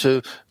referred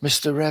to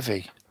Mr.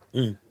 Revie.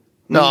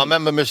 No, I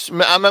remember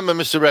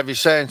Mr. Revie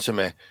saying to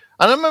me.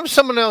 And I remember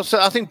someone else.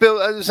 I think Bill.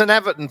 There's an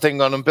Everton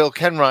thing on, and Bill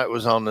Kenwright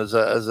was on as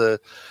a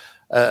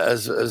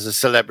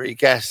celebrity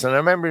guest. And I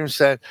remember him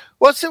saying,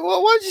 "What's it?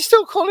 Why do you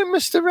still call him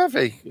Mr.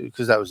 Revie?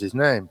 Because that was his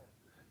name."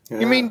 Yeah.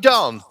 You mean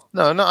Don?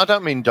 No, I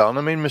don't mean Don.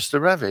 I mean Mr.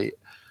 Revie.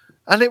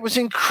 And it was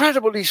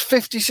incredible. These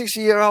 50,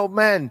 60-year-old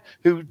men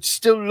who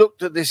still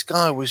looked at this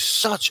guy with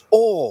such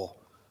awe.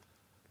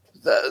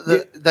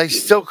 They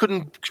still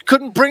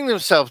couldn't bring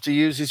themselves to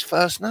use his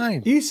first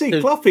name. You see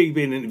Cloughie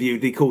being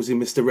interviewed, he calls him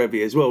Mr.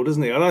 Revie as well,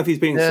 doesn't he? I don't know if he's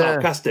being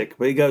sarcastic,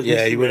 but he goes,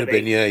 yeah, Mr. he would have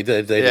been, yeah.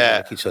 They didn't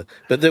like each other.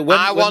 But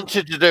I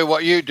wanted to do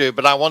what you do,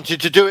 but I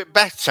wanted to do it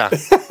better.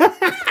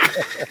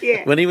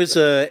 Yeah. When he was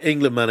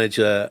England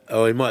manager,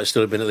 or he might have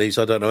still have been at least,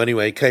 I don't know.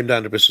 Anyway, he came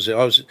down to Bristol City.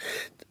 I was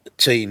a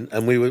teen,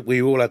 and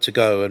we all had to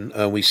go,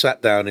 and we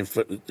sat down in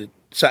front of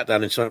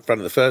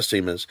the first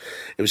teamers.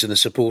 It was in the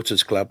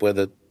supporters club where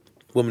the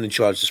woman in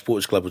charge of the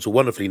supporters club was a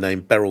wonderfully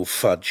named Beryl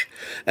Fudge.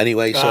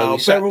 Anyway, so we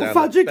sat down.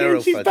 Fudge again.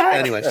 Beryl She's Fudge. Back.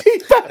 Anyway,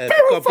 she's back.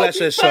 God bless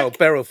her soul,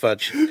 Beryl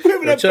Fudge.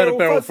 Return of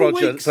Beryl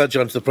Fudge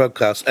onto the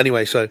podcast.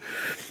 Anyway, so,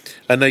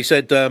 and they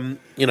said,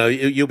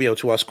 you'll be able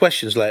to ask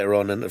questions later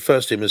on. And the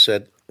first team has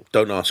said,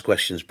 don't ask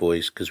questions,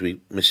 boys, because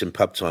we missing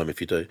pub time if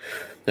you do.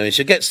 And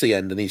he gets to the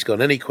end and he's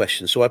gone, any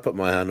questions? So I put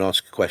my hand and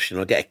ask a question.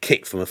 I get a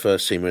kick from a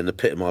first teamer in the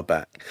pit of my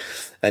back.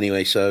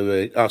 Anyway,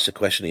 so asked a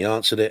question, he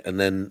answered it, and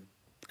then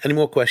any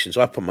more questions?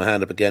 I put my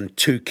hand up again,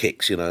 2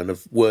 kicks, and a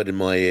word in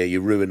my ear, you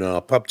ruin our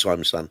pub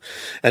time, son.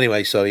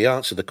 Anyway, so he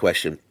answered the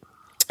question.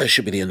 That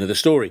should be the end of the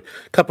story.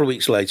 A couple of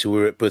weeks later, we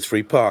were at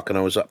Boothbury Park, and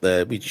I was up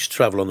there. We used to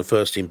travel on the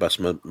first team bus,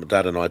 my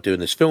dad and I, doing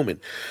this filming.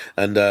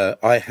 And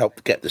I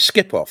helped get the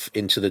skip off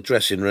into the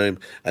dressing room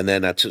and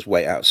then had to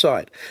wait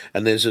outside.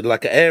 And there's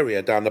like an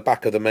area down the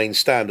back of the main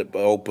stand at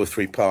Old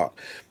Boothbury Park.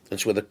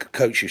 That's where the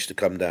coach used to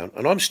come down.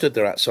 And I'm stood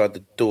there outside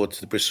the door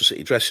to the Bristol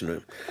City dressing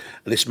room.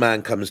 And this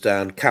man comes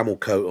down, camel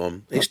coat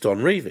on. It's Don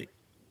Revie.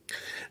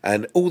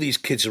 And all these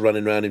kids are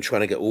running around him trying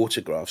to get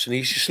autographs. And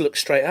he just looks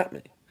straight at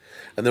me.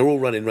 And they're all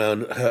running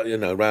around,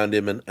 around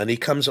him. And he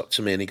comes up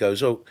to me and he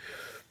goes, "Oh,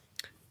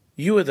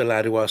 you were the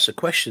lad who asked the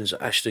questions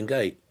at Ashton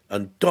Gate."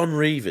 And Don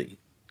Revie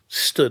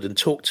stood and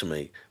talked to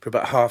me for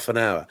about half an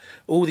hour.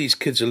 All these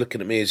kids are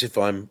looking at me as if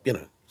I'm,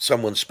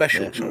 someone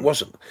special, which I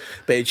wasn't.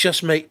 But it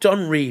just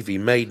Don Revie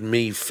made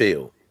me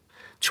feel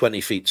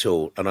 20 feet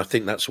tall, and I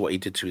think that's what he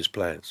did to his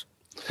players.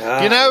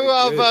 You know who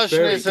our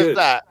version is of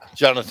that,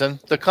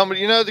 Jonathan? The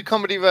comedy. The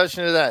comedy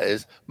version of that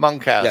is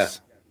Monkhouse.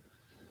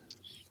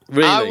 Yeah.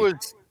 Really?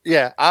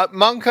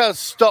 Monkhouse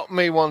stopped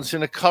me once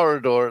in a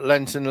corridor at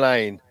Lenton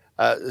Lane,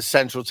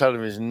 Central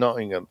Television,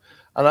 Nottingham.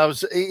 And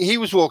he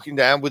was walking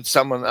down with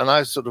someone, and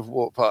I sort of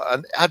walked past,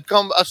 and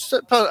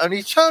and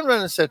he turned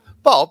around and said,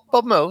 Bob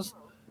Mills.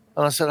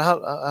 And I said,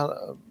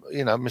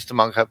 Mr.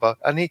 Monkhouse.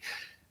 And he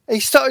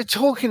started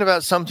talking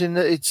about something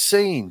that he'd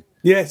seen.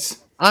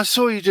 Yes. I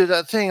saw you do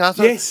that thing. I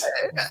thought, yes.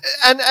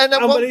 And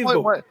at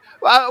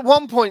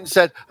one point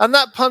said, and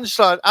that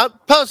punchline,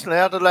 personally,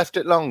 I'd have left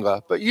it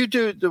longer, but you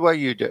do it the way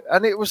you do it.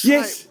 And it was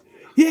yes.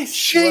 Yes,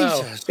 Jesus,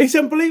 wow. It's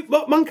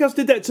unbelievable. Monkhouse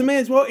did that to me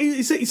as well.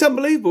 It's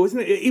unbelievable, isn't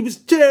it? He was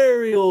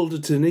Jerry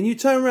Alderton, and you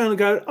turn around and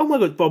go, "Oh my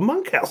God, Bob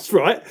Monkhouse,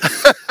 right?"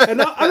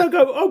 and I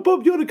go, "Oh,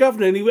 Bob, you're the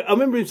governor." And I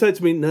remember him saying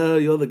to me, "No,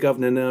 you're the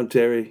governor now,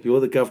 Jerry.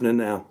 You're the governor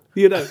now."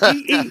 He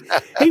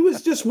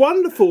was just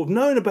wonderful,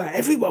 knowing about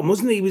everyone,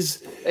 wasn't he? He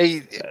was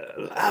a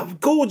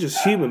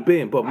gorgeous human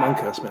being, Bob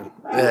Monkhouse, man.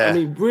 Yeah. I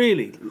mean,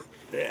 really.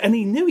 And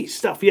he knew his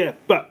stuff, yeah.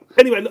 But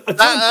anyway,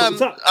 time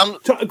comes up.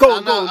 Go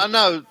on. I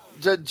know.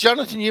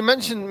 Jonathan, you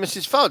mentioned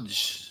Mrs.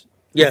 Fudge.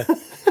 Yeah.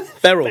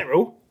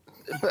 Beryl.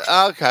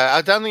 Okay,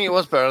 I don't think it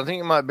was Beryl. I think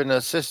it might have been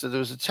her sister. There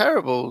was a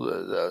terrible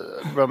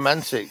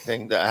romantic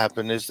thing that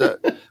happened, is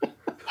that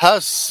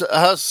her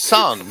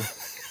son,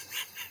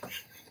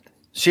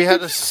 she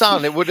had a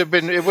son. It would have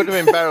been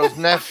Beryl's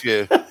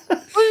nephew.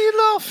 What are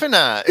you laughing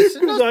at? It's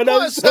quite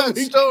a sad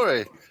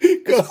story.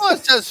 It's quite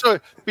a sad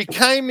story.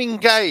 Became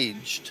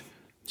engaged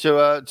to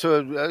a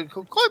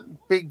quite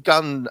big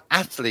gun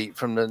athlete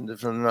from the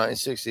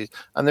 1960s,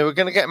 and they were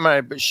going to get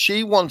married, but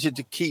she wanted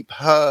to keep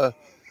her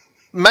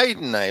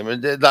maiden name,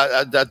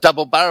 a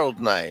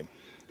double-barreled name.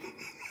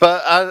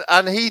 But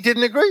and he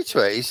didn't agree to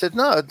it. He said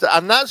no,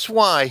 and that's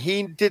why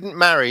he didn't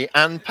marry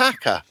Anne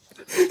Packer,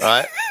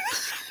 right?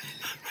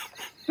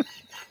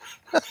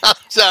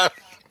 So,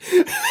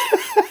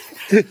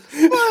 I'm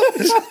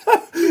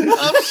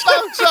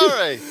so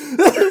sorry.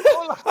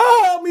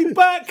 Oh, me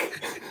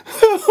back!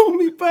 Oh,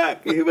 me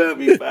back! You hurt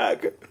me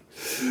back.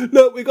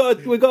 Look, we got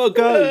to go. We got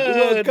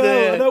to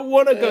go. I don't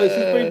want to go. This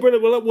has been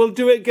brilliant. We'll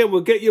do it again.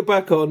 We'll get you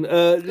back on.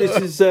 This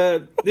is.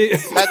 You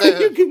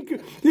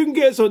can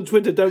get us on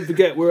Twitter. Don't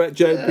forget, we're at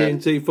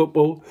JPNT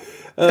Football.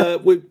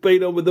 We've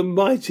been on with the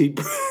mighty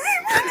Bob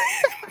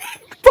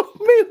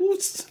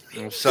Mills.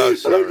 I'm so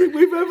sorry. I don't think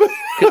we've ever.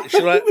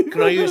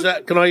 Can I use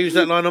that? Can I use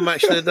that line on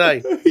Match of the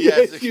Day?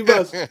 Yes, you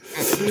must.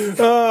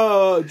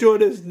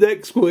 Join us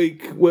next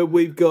week when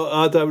we've got.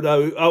 I don't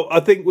know. I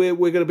think we're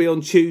going to be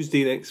on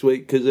Tuesday next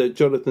week because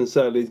Jonathan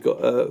Sadley's got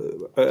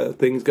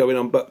things going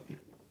on, but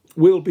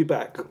we'll be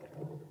back.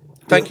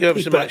 Thank you ever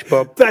so much,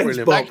 Bob. Thanks,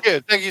 Bob.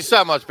 Thank you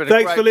so much.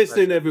 Thanks for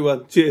listening,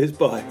 everyone. Cheers.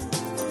 Bye.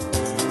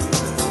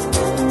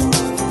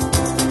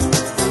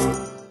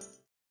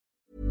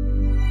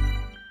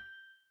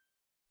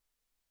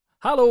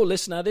 Hello,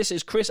 listener. This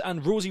is Chris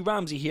and Rosie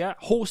Ramsey here,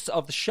 hosts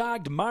of the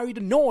Shagged, Married,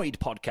 Annoyed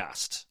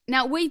podcast.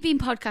 Now, we've been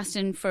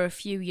podcasting for a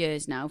few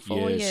years now.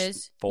 4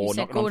 years. Four,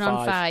 going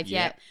on five.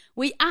 Yeah.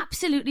 We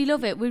absolutely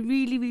love it. We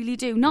really, really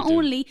do. Not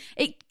only,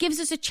 it gives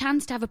us a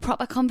chance to have a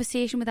proper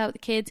conversation without the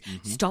kids.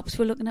 Stops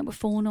we're looking at our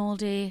phone all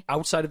day.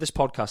 Outside of this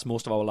podcast,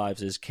 most of our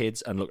lives is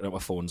kids and looking at our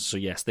phones. So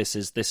yes, this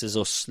is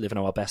us living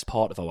our best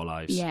part of our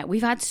lives. Yeah,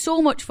 we've had so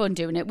much fun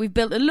doing it. We've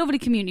built a lovely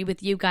community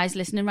with you guys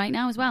listening right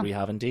now as well. We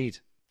have indeed.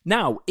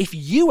 Now, if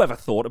you ever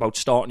thought about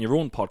starting your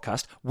own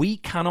podcast, we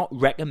cannot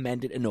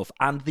recommend it enough.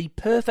 And the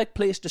perfect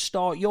place to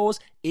start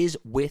yours is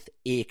with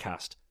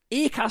Acast.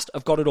 Acast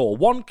have got it all.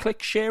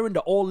 One-click sharing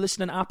to all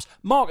listening apps,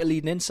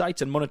 market-leading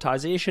insights and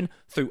monetization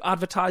through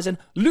advertising,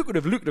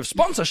 lucrative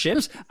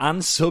sponsorships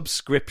and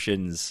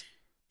subscriptions.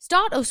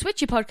 Start or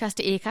switch your podcast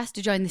to Acast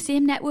to join the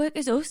same network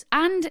as us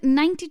and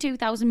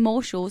 92,000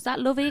 more shows that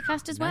love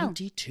Acast as well.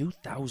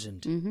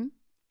 92,000. Mm-hmm.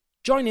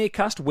 Join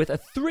Acast with a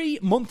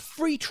 3-month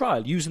free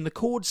trial using the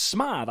code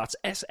SMA, that's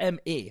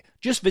SMA.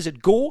 Just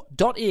visit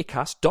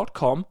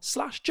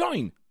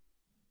go.acast.com/join.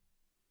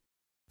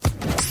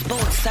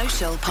 Sports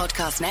Social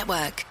Podcast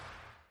Network.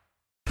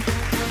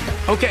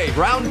 Okay,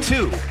 round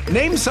 2.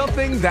 Name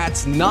something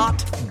that's not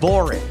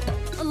boring.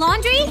 A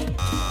laundry?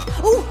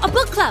 Ooh, a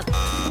book club.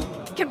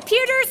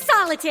 Computer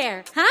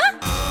solitaire, huh?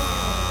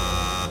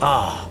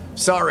 Ah,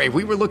 sorry,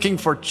 we were looking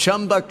for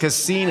Chumba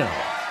Casino.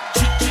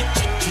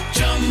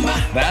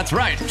 That's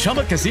right.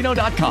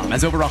 ChumbaCasino.com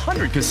has over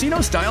 100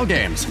 casino-style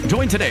games.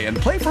 Join today and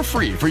play for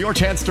free for your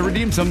chance to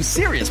redeem some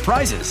serious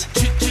prizes.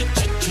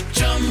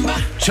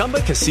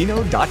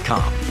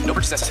 ChumbaCasino.com. No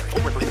purchase necessary.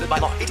 Void where prohibited by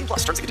law. 18+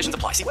 terms and conditions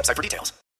apply. See website for details.